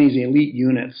put them in these elite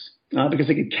units because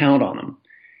they could count on them.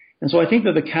 And so I think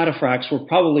that the cataphracts were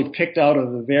probably picked out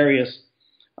of the various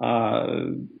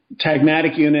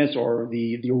tagmatic units or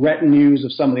the retinues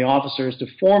of some of the officers to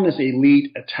form this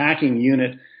elite attacking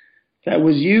unit that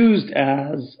was used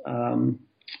as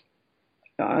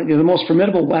the most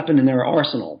formidable weapon in their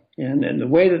arsenal. And the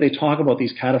way that they talk about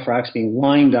these cataphracts being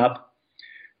lined up,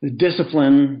 the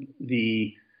discipline,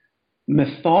 the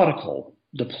methodical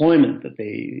deployment that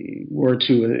they were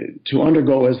to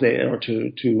undergo as they, or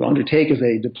to undertake as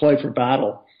they deployed for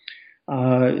battle,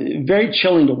 very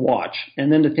chilling to watch.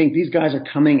 And then to think these guys are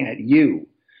coming at you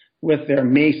with their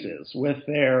maces, with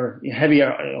their heavy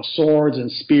swords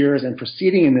and spears, and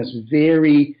proceeding in this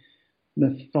very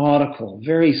methodical,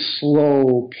 very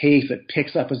slow pace that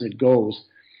picks up as it goes.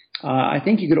 I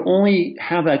think you could only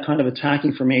have that kind of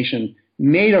attacking formation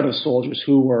made out of soldiers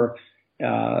who were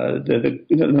the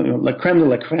la creme de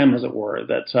la creme, as it were,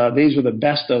 that these were the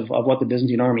best of what the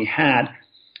Byzantine army had,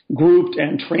 grouped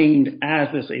and trained as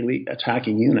this elite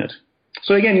attacking unit.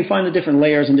 So again, you find the different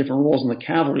layers and different roles in the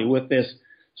cavalry with this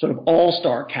sort of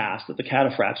all-star cast that the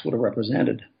cataphracts would have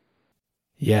represented.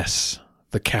 Yes,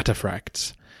 the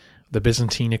cataphracts, the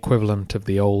Byzantine equivalent of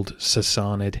the old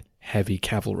Sassanid heavy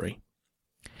cavalry.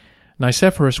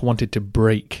 Nicephorus wanted to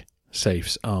break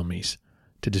Saif's armies,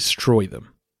 to destroy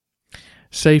them.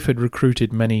 Saif had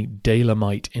recruited many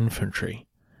Dalamite infantry,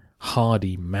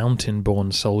 hardy,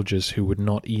 mountain-born soldiers who would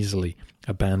not easily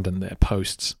abandon their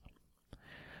posts.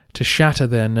 To shatter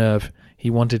their nerve, he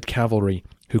wanted cavalry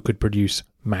who could produce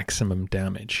maximum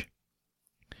damage.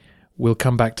 We'll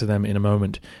come back to them in a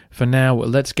moment. For now,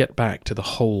 let's get back to the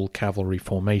whole cavalry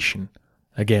formation.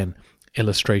 Again,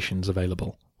 illustrations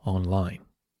available online.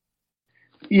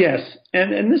 Yes,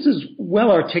 and this is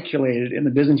well articulated in the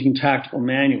Byzantine tactical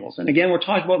manuals. And again, we're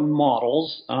talking about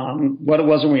models. What it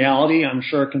was in reality, I'm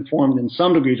sure it conformed in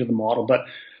some degree to the model, but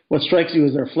what strikes you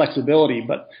is their flexibility.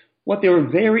 But what they were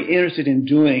very interested in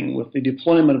doing with the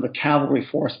deployment of the cavalry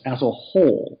force as a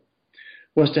whole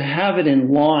was to have it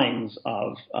in lines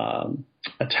of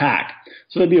attack.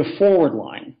 So there'd be a forward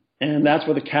line, and that's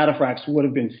where the cataphracts would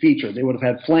have been featured. They would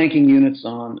have had flanking units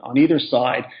on either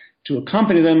side to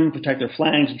accompany them, protect their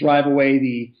flanks, drive away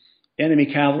the enemy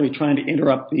cavalry trying to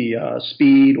interrupt the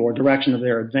speed or direction of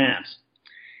their advance.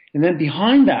 And then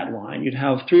behind that line, you'd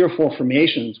have 3 or 4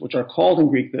 formations, which are called in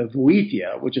Greek the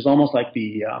voithia, which is almost like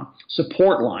the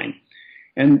support line.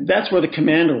 And that's where the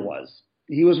commander was.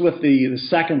 He was with the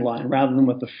second line rather than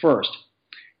with the first.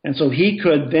 And so he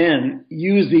could then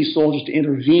use these soldiers to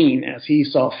intervene as he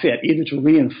saw fit, either to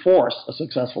reinforce a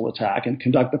successful attack and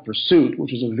conduct the pursuit,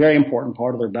 which was a very important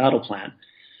part of their battle plan,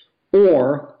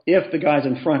 or if the guys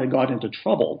in front had got into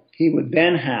trouble, he would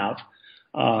then have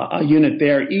a unit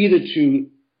there either to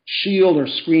shield or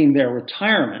screen their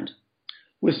retirement,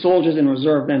 with soldiers in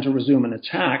reserve then to resume an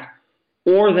attack,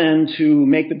 or then to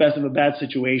make the best of a bad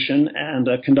situation and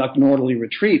conduct an orderly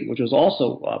retreat, which was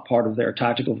also part of their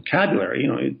tactical vocabulary. You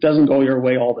know, it doesn't go your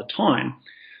way all the time.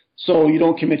 So you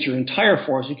don't commit your entire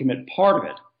force, you commit part of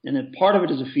it. And if part of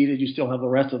it is defeated, you still have the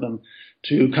rest of them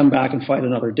to come back and fight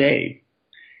another day.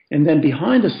 And then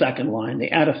behind the second line, they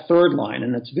add a third line,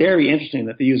 and it's very interesting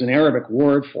that they use an Arabic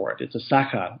word for it. It's a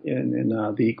sakha in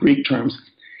the Greek terms.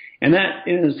 And that,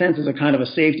 in a sense, is a kind of a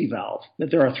safety valve, that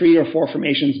there are 3 or 4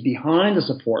 formations behind the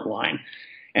support line.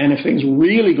 And if things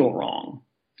really go wrong,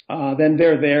 then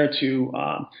they're there to,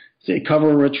 say, cover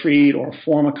a retreat or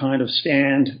form a kind of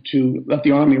stand to let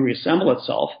the army reassemble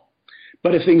itself.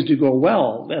 But if things do go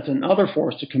well, that's another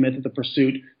force to commit to the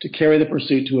pursuit, to carry the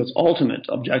pursuit to its ultimate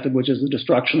objective, which is the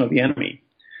destruction of the enemy.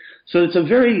 So it's a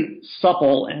very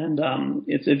supple and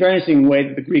it's a very interesting way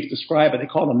that the Greeks describe it. They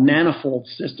call it a manifold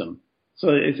system. So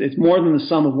it's more than the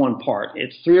sum of one part.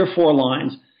 It's 3 or 4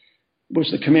 lines which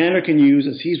the commander can use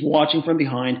as he's watching from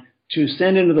behind to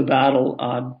send into the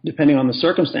battle, depending on the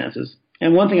circumstances.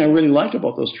 And one thing I really like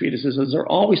about those treatises is they're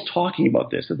always talking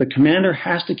about this, that the commander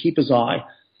has to keep his eye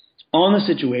on the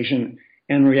situation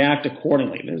and react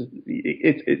accordingly.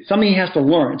 It's something he has to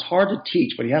learn. It's hard to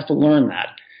teach, but he has to learn that.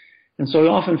 And so we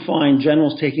often find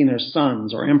generals taking their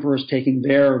sons or emperors taking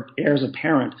their heirs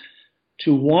apparent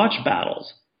to watch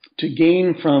battles, to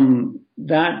gain from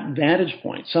that vantage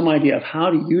point some idea of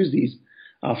how to use these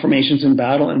formations in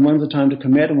battle and when's the time to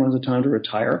commit and when's the time to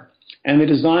retire. And they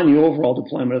design the overall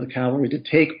deployment of the cavalry to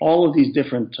take all of these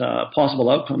different possible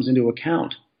outcomes into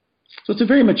account. So it's a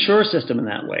very mature system in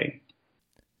that way.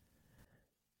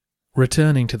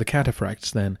 Returning to the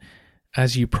cataphracts then,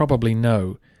 as you probably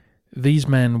know, these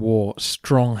men wore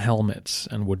strong helmets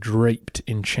and were draped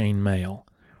in chain mail.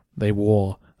 They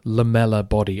wore lamella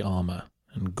body armour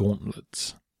and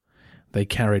gauntlets. They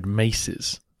carried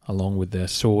maces along with their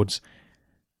swords.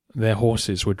 Their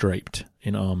horses were draped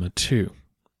in armour too.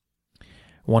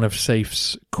 One of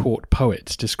Saif's court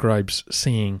poets describes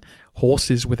seeing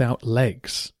horses without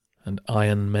legs and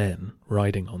iron men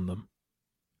riding on them.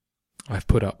 I've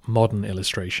put up modern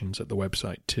illustrations at the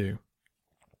website too.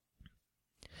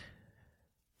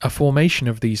 A formation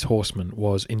of these horsemen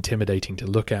was intimidating to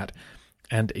look at,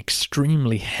 and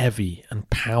extremely heavy and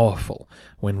powerful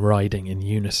when riding in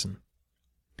unison.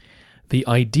 The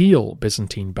ideal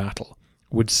Byzantine battle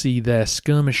would see their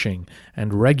skirmishing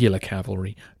and regular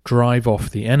cavalry drive off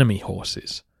the enemy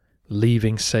horses,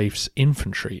 leaving Saif's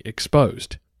infantry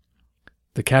exposed.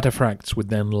 The cataphracts would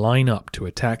then line up to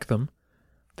attack them.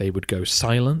 They would go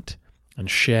silent and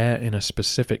share in a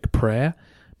specific prayer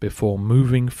before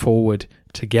moving forward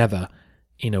together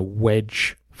in a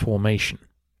wedge formation.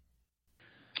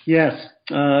 Yes,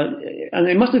 and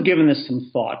they must have given this some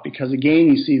thought, because again,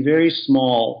 you see very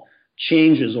small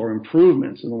changes or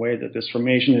improvements in the way that this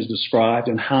formation is described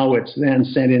and how it's then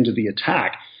sent into the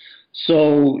attack.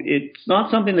 So it's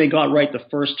not something they got right the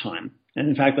first time. And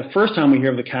in fact, the first time we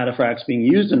hear of the cataphracts being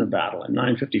used in a battle in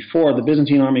 954, the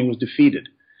Byzantine army was defeated.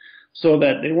 So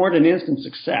that they weren't an instant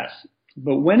success.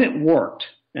 But when it worked,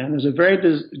 and there's a very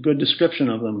good description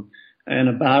of them in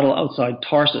a battle outside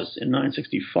Tarsus in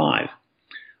 965.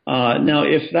 Now,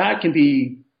 if that can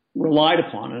be relied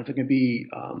upon, and if it can be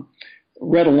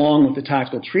read along with the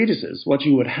tactical treatises, what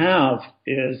you would have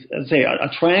is, let's say, a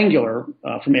triangular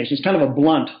formation. It's kind of a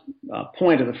blunt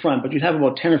point at the front, but you'd have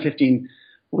about 10 or 15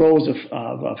 rows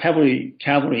of heavy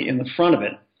cavalry in the front of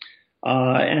it.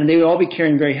 And they would all be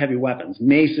carrying very heavy weapons,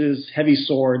 maces, heavy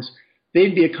swords.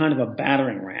 They'd be a kind of a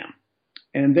battering ram.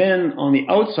 And then on the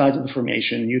outsides of the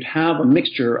formation, you'd have a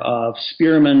mixture of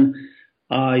spearmen.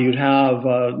 You'd have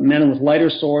men with lighter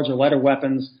swords or lighter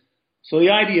weapons. So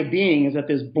the idea being is that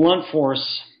this blunt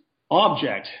force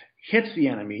object hits the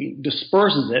enemy,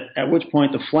 disperses it, at which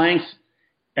point the flanks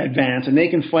advance, and they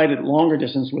can fight at longer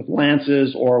distance with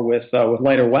lances or with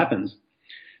lighter weapons.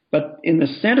 But in the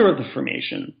center of the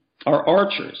formation are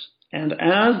archers, and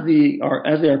as they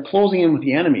are closing in with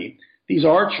the enemy, these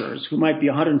archers, who might be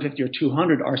 150 or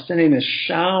 200, are sending a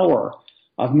shower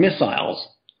of missiles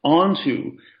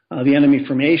onto the enemy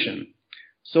formation,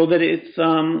 so that it's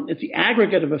the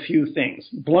aggregate of a few things: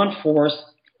 blunt force,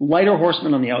 lighter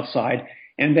horsemen on the outside,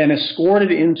 and then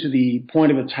escorted into the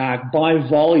point of attack by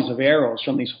volleys of arrows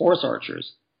from these horse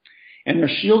archers. And they're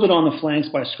shielded on the flanks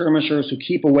by skirmishers who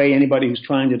keep away anybody who's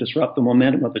trying to disrupt the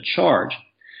momentum of the charge.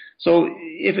 So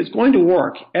if it's going to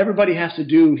work, everybody has to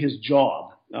do his job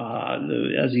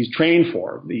as he's trained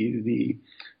for, the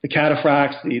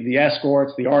cataphracts, the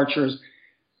escorts, the archers.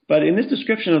 But in this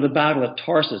description of the battle at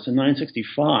Tarsus in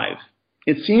 965,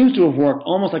 it seems to have worked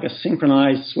almost like a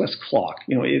synchronized Swiss clock.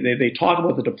 You know, they talk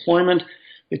about the deployment.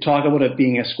 They talk about it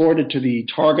being escorted to the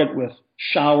target with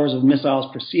showers of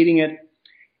missiles preceding it.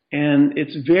 And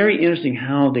it's very interesting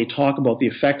how they talk about the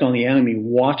effect on the enemy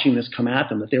watching this come at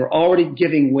them, that they were already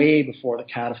giving way before the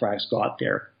cataphracts got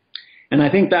there. And I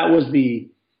think that was the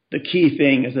key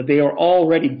thing, is that they were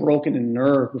already broken in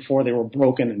nerve before they were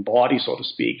broken in body, so to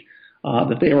speak,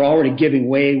 that they were already giving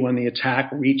way when the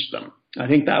attack reached them. I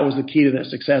think that was the key to their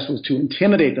success, was to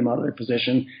intimidate them out of their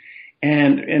position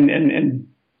and in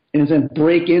a sense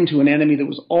break into an enemy that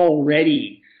was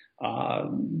already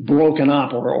broken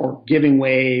up or giving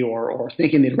way or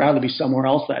thinking they'd rather be somewhere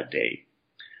else that day.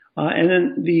 And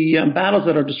then the battles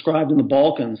that are described in the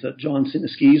Balkans that John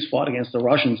Siniskis fought against the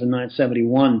Russians in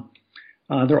 971,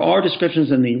 there are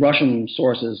descriptions in the Russian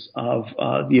sources of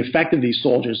the effect of these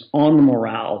soldiers on the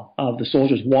morale of the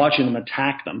soldiers watching them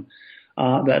attack them,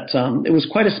 that it was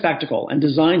quite a spectacle and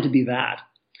designed to be that.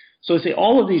 So I say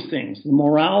all of these things, the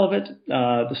morale of it,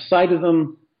 the sight of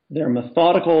them, their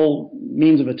methodical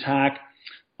means of attack,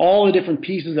 all the different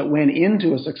pieces that went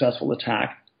into a successful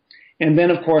attack, and then,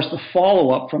 of course, the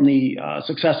follow-up from the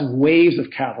successive waves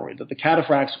of cavalry, that the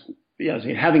cataphracts,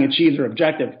 having achieved their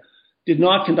objective, did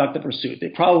not conduct the pursuit. They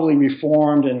probably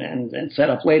reformed and set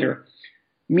up later,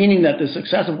 meaning that the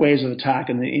successive waves of attack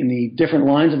in the different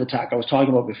lines of attack I was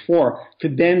talking about before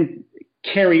could then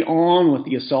carry on with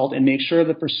the assault and make sure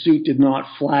the pursuit did not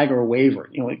flag or waver.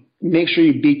 Make sure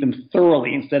you beat them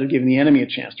thoroughly instead of giving the enemy a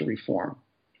chance to reform.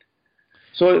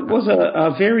 So it was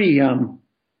a very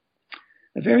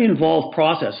involved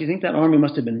process. You think that army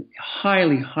must have been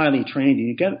highly, highly trained. And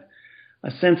you get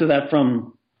a sense of that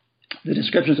from the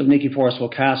descriptions of Nikiforos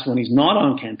Phocas when he's not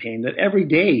on campaign, that every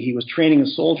day he was training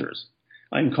his soldiers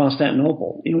in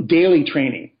Constantinople, daily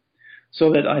training.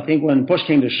 So that I think when push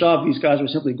came to shove, these guys were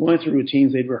simply going through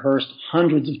routines they'd rehearsed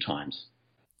hundreds of times.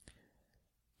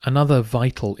 Another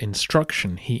vital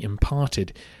instruction he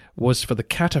imparted was for the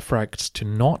cataphracts to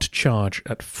not charge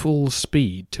at full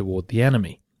speed toward the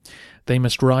enemy. They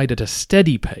must ride at a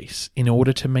steady pace in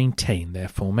order to maintain their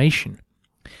formation.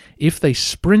 If they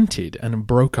sprinted and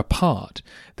broke apart,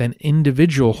 then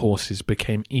individual horses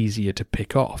became easier to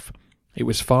pick off, It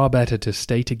was far better to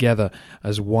stay together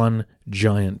as one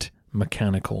giant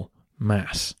mechanical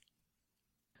mass.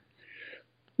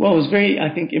 Well, it was very,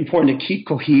 I think, important to keep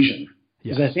cohesion.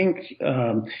 Because I think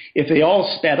if they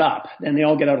all sped up, then they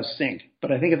all get out of sync.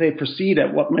 But I think if they proceed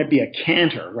at what might be a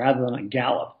canter rather than a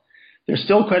gallop, there's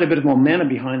still quite a bit of momentum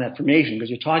behind that formation because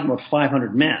you're talking about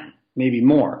 500 men, maybe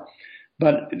more.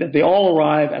 But that they all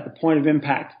arrive at the point of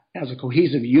impact as a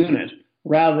cohesive unit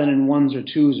rather than in ones or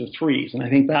twos or threes. And I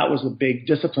think that was the big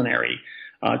disciplinary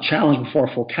challenge before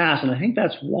full cast. And I think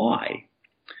that's why,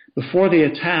 before they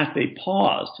attacked, they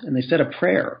paused and they said a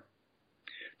prayer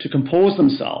to compose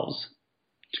themselves,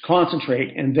 to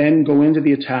concentrate, and then go into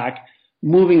the attack,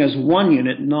 moving as one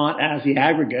unit, not as the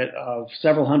aggregate of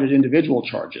several hundred individual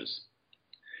charges.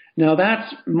 Now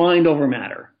that's mind over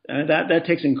matter. That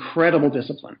takes incredible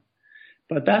discipline.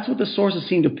 But that's what the sources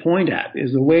seem to point at,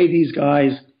 is the way these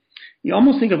guys, you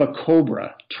almost think of a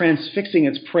cobra transfixing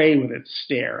its prey with its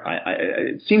stare.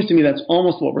 It seems to me that's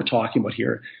almost what we're talking about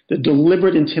here, the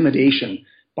deliberate intimidation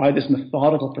by this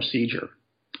methodical procedure.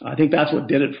 I think that's what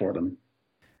did it for them.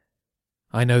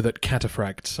 I know that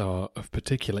cataphracts are of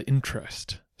particular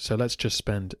interest, so let's just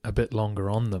spend a bit longer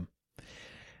on them.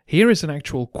 Here is an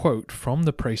actual quote from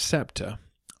the preceptor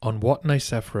on what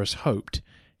Nicephorus hoped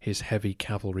his heavy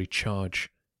cavalry charge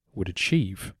would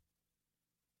achieve.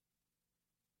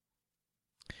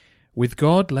 With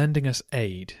God lending us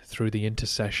aid through the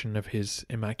intercession of his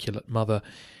Immaculate Mother,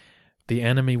 the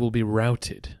enemy will be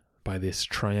routed by this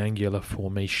triangular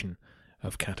formation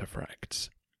of cataphracts.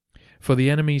 For the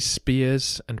enemy's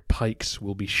spears and pikes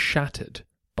will be shattered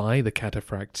by the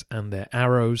cataphracts, and their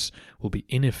arrows will be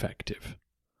ineffective.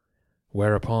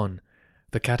 Whereupon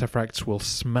the cataphracts will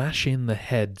smash in the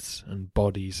heads and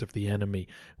bodies of the enemy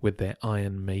with their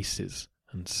iron maces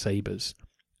and sabres.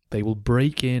 They will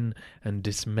break in and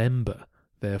dismember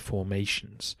their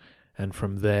formations, and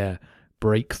from there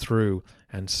break through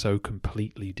and so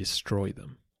completely destroy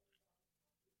them.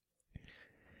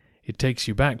 It takes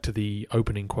you back to the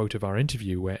opening quote of our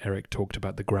interview where Eric talked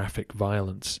about the graphic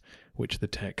violence which the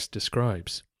text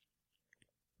describes.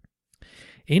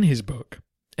 In his book,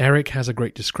 Eric has a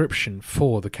great description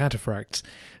for the cataphracts,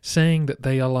 saying that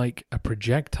they are like a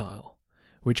projectile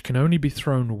which can only be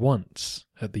thrown once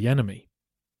at the enemy.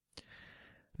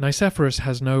 Nicephorus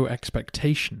has no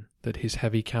expectation that his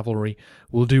heavy cavalry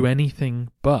will do anything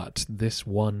but this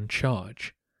one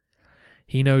charge.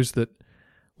 He knows that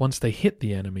once they hit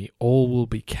the enemy, all will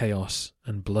be chaos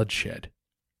and bloodshed.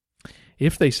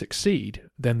 If they succeed,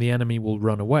 then the enemy will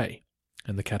run away,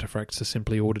 and the cataphracts are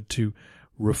simply ordered to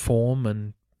reform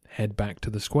and head back to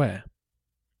the square.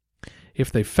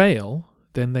 If they fail,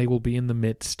 then they will be in the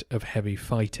midst of heavy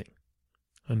fighting,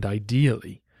 and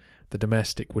ideally, the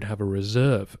domestic would have a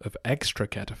reserve of extra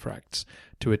cataphracts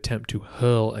to attempt to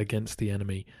hurl against the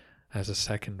enemy as a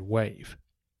second wave.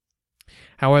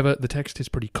 However, the text is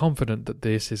pretty confident that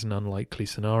this is an unlikely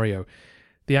scenario.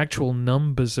 The actual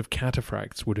numbers of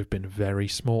cataphracts would have been very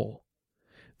small.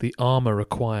 The armour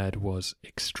required was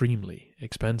extremely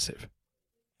expensive.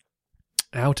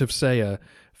 Out of, say, a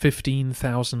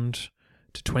 15,000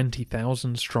 to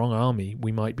 20,000 strong army,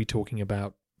 we might be talking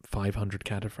about 500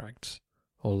 cataphracts,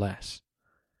 or less.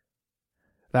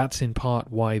 That's in part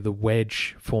why the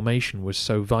wedge formation was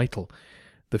so vital.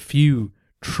 The few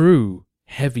true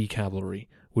heavy cavalry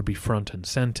would be front and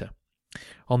centre.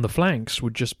 On the flanks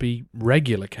would just be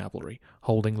regular cavalry,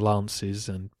 holding lances,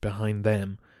 and behind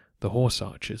them the horse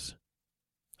archers.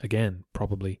 Again,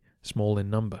 probably small in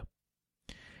number.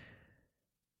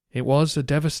 It was a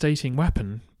devastating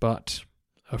weapon, but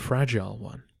a fragile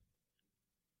one.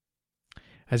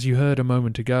 As you heard a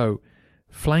moment ago,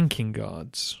 flanking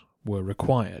guards were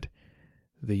required.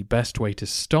 The best way to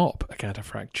stop a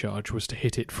cataphract charge was to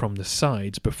hit it from the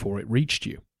sides before it reached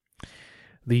you.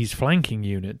 These flanking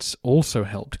units also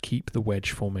helped keep the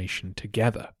wedge formation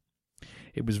together.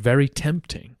 It was very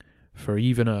tempting for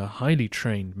even a highly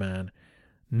trained man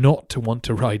not to want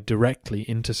to ride directly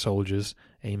into soldiers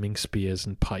aiming spears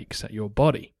and pikes at your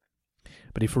body.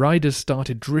 But if riders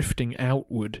started drifting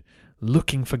outward,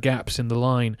 looking for gaps in the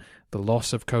line, the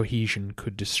loss of cohesion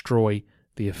could destroy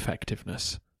the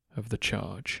effectiveness of the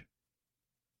charge.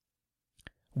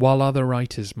 While other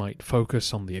writers might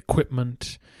focus on the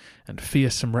equipment and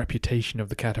fearsome reputation of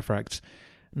the cataphracts,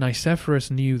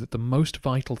 Nicephorus knew that the most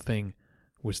vital thing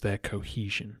was their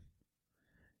cohesion.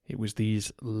 It was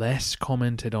these less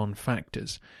commented on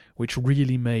factors which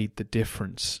really made the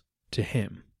difference to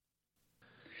him.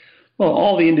 Well,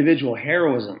 all the individual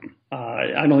heroism,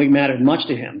 I don't think mattered much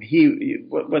to him.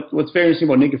 What's very interesting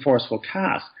about Nicephorus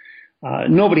Phocas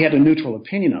Nobody had a neutral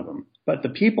opinion of him, but the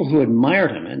people who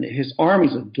admired him and his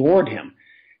armies adored him.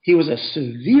 He was a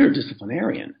severe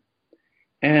disciplinarian.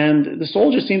 And the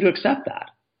soldiers seemed to accept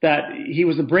that he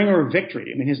was the bringer of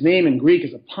victory. I mean, his name in Greek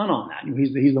is a pun on that.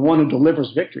 He's the one who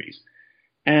delivers victories.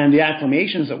 And the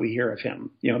acclamations that we hear of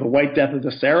him, the White Death of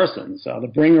the Saracens,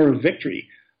 the bringer of victory,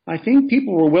 I think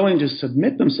people were willing to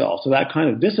submit themselves to that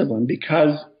kind of discipline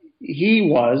because he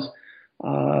was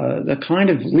the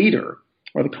kind of leader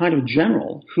or the kind of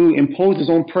general who imposed his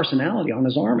own personality on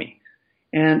his army.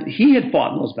 And he had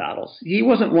fought in those battles. He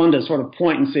wasn't one to sort of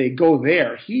point and say, go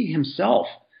there. He himself,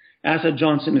 as had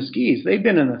John Tzimiskes, they'd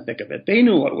been in the thick of it. They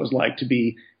knew what it was like to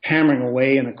be hammering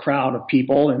away in a crowd of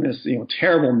people in this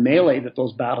terrible melee that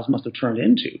those battles must have turned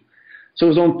into. So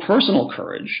his own personal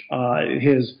courage,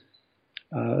 his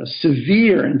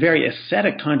severe and very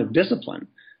ascetic kind of discipline,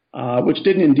 which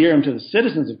didn't endear him to the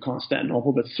citizens of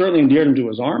Constantinople, but certainly endeared him to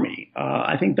his army.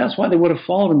 I think that's why they would have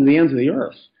followed him to the ends of the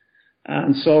earth.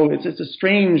 And so it's a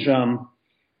strange,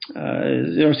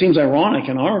 it seems ironic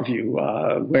in our view,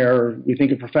 where we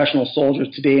think of professional soldiers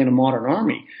today in a modern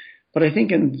army. But I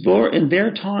think in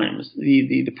their times,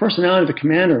 the personality of the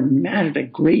commander mattered a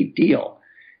great deal.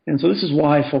 And so this is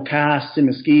why Phocas,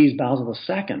 Tzimiskes, Basil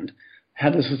II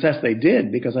had the success they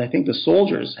did, because I think the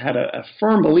soldiers had a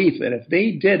firm belief that if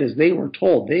they did as they were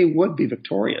told, they would be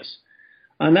victorious.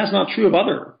 And that's not true of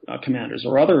other commanders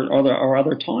or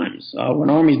other times when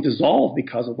armies dissolve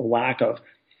because of the lack of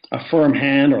a firm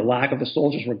hand or lack of the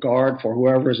soldiers' regard for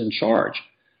whoever is in charge.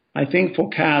 I think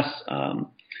Phocas, I'm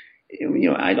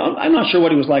not sure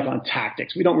what he was like on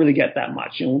tactics. We don't really get that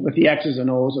much, with the X's and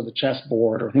O's of the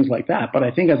chessboard or things like that. But I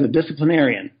think as a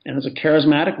disciplinarian and as a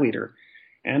charismatic leader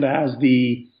and as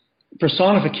the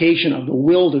personification of the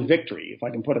will to victory, if I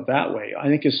can put it that way, I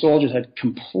think his soldiers had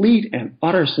complete and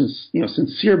utter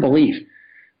sincere belief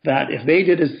that if they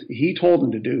did as he told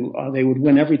them to do, they would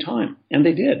win every time. And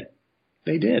they did.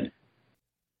 They did.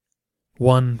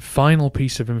 One final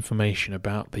piece of information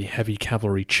about the heavy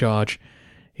cavalry charge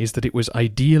is that it was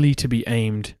ideally to be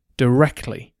aimed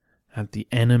directly at the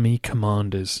enemy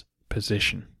commander's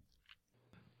position.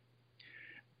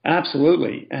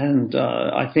 Absolutely. And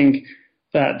I think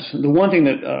that the one thing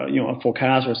that a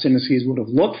Phocas or a Tzimiskes would have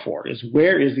looked for is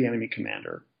where is the enemy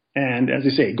commander? And as I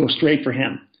say, go straight for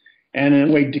him. And in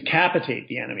a way, decapitate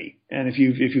the enemy. And if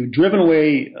you've driven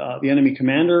away the enemy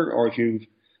commander, or if you've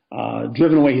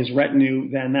driven away his retinue,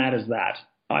 then that is that.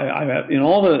 In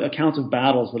all the accounts of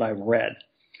battles that I've read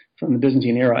from the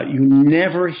Byzantine era, you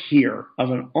never hear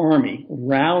of an army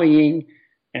rallying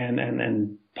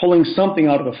and pulling something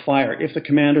out of the fire if the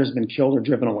commander has been killed or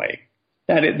driven away.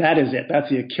 That is it. That's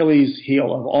the Achilles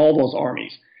heel of all those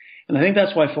armies. And I think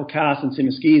that's why Phocas and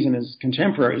Tzimiskes and his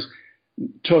contemporaries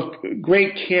took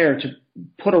great care to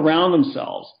put around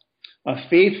themselves a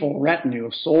faithful retinue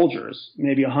of soldiers,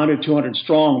 maybe 100, 200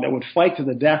 strong, that would fight to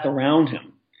the death around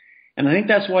him. And I think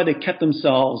that's why they kept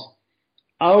themselves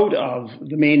out of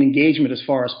the main engagement as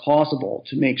far as possible,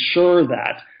 to make sure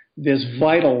that this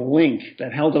vital link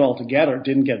that held it all together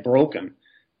didn't get broken.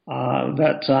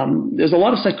 There's a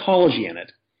lot of psychology in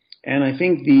it. And I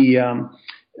think the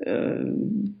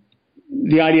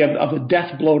idea of a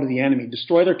death blow to the enemy,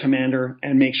 destroy their commander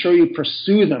and make sure you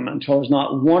pursue them until there's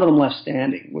not one of them left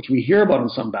standing, which we hear about in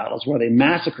some battles where they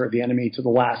massacre the enemy to the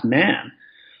last man,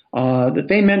 that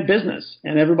they meant business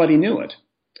and everybody knew it.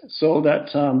 So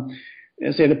that,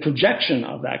 as I say, the projection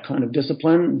of that kind of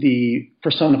discipline, the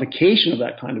personification of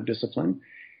that kind of discipline,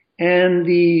 and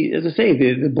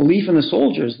the belief in the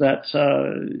soldiers that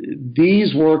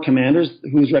these were commanders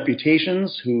whose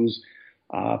reputations, whose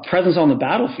presence on the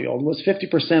battlefield was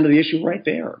 50% of the issue right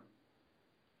there.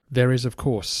 There is, of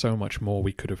course, so much more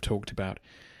we could have talked about,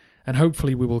 and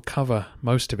hopefully we will cover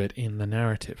most of it in the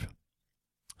narrative.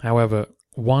 However,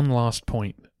 one last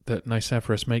point that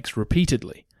Nicephorus makes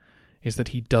repeatedly is that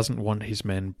he doesn't want his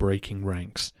men breaking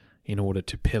ranks in order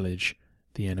to pillage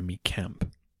the enemy camp.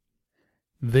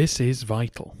 This is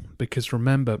vital, because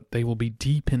remember, they will be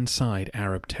deep inside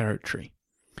Arab territory.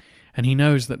 And he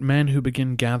knows that men who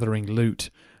begin gathering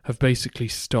loot have basically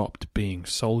stopped being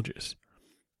soldiers.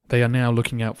 They are now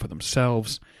looking out for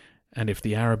themselves, and if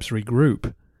the Arabs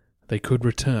regroup, they could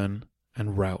return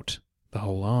and rout the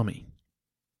whole army.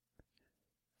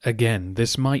 Again,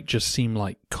 this might just seem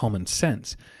like common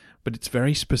sense, but it's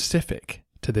very specific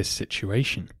to this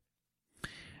situation.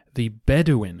 The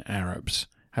Bedouin Arabs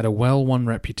had a well-won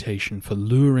reputation for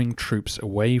luring troops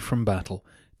away from battle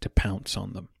to pounce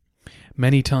on them.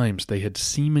 Many times they had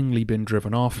seemingly been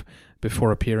driven off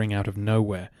before appearing out of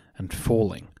nowhere and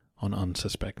falling on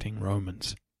unsuspecting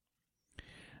Romans.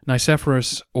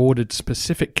 Nicephorus ordered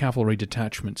specific cavalry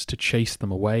detachments to chase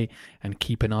them away and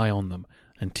keep an eye on them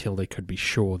until they could be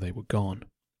sure they were gone.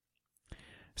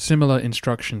 Similar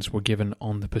instructions were given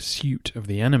on the pursuit of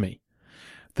the enemy.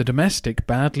 The domestic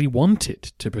badly wanted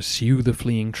to pursue the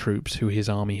fleeing troops who his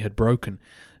army had broken,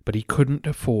 but he couldn't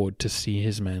afford to see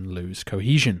his men lose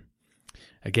cohesion.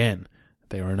 Again,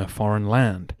 they are in a foreign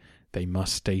land. They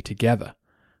must stay together.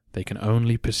 They can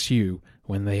only pursue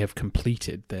when they have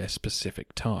completed their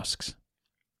specific tasks.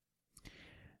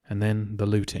 And then the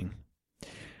looting.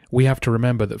 We have to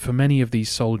remember that for many of these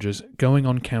soldiers, going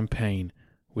on campaign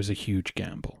was a huge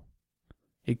gamble.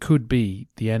 It could be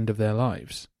the end of their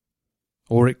lives,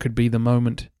 or it could be the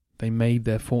moment they made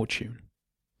their fortune.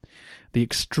 The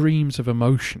extremes of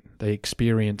emotion they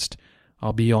experienced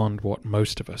are beyond what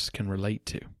most of us can relate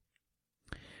to.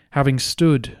 Having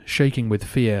stood shaking with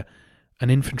fear, an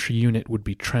infantry unit would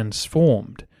be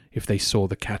transformed if they saw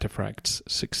the cataphracts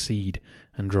succeed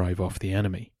and drive off the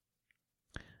enemy.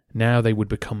 Now they would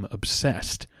become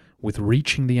obsessed with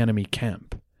reaching the enemy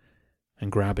camp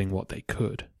and grabbing what they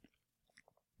could.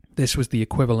 This was the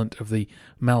equivalent of the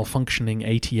malfunctioning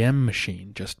ATM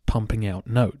machine just pumping out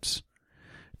notes.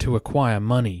 To acquire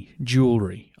money,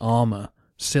 jewelry, armor,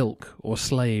 silk, or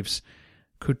slaves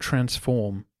could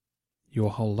transform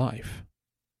your whole life.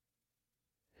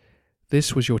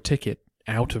 This was your ticket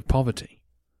out of poverty,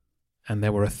 and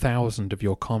there were 1,000 of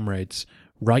your comrades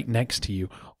right next to you,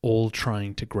 all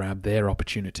trying to grab their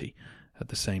opportunity at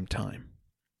the same time.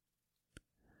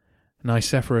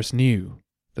 Nicephorus knew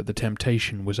that the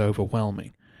temptation was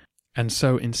overwhelming, and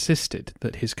so insisted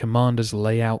that his commanders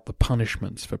lay out the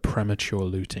punishments for premature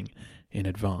looting in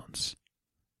advance.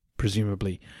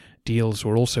 Presumably, deals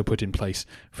were also put in place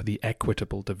for the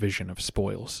equitable division of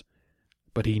spoils,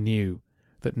 but he knew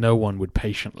that no one would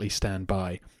patiently stand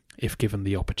by if given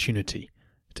the opportunity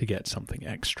to get something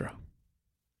extra.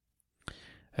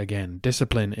 Again,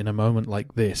 discipline in a moment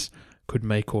like this could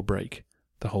make or break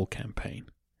the whole campaign.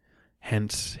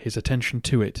 Hence his attention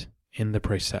to it in the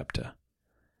Preceptor.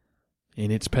 In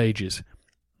its pages,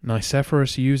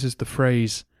 Nicephorus uses the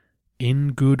phrase,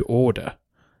 "in good order,"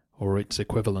 or its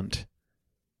equivalent,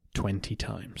 20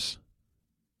 times.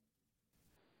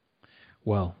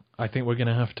 Well, I think we're going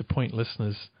to have to point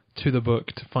listeners to the book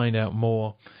to find out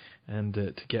more and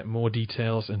to get more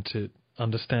details and to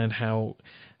understand how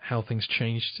things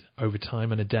changed over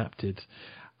time and adapted.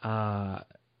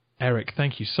 Eric,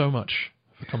 thank you so much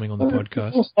for coming on the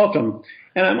podcast. You're welcome.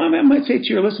 And I might say to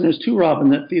your listeners too, Robin,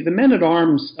 that the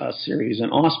Men-at-Arms series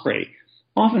and Osprey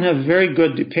often have very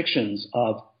good depictions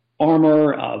of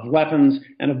armor, of weapons,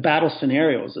 and of battle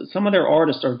scenarios. Some of their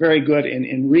artists are very good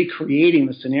in recreating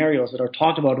the scenarios that are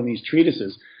talked about in these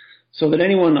treatises, so that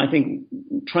anyone, I think,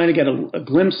 trying to get a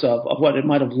glimpse of what it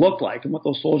might have looked like and what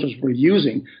those soldiers were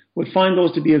using would find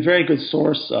those to be a very good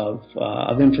source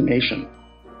of information.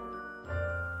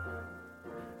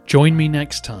 Join me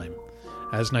next time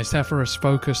as Nicephorus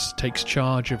Phocas takes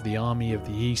charge of the army of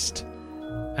the East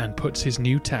and puts his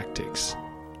new tactics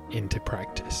into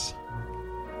practice.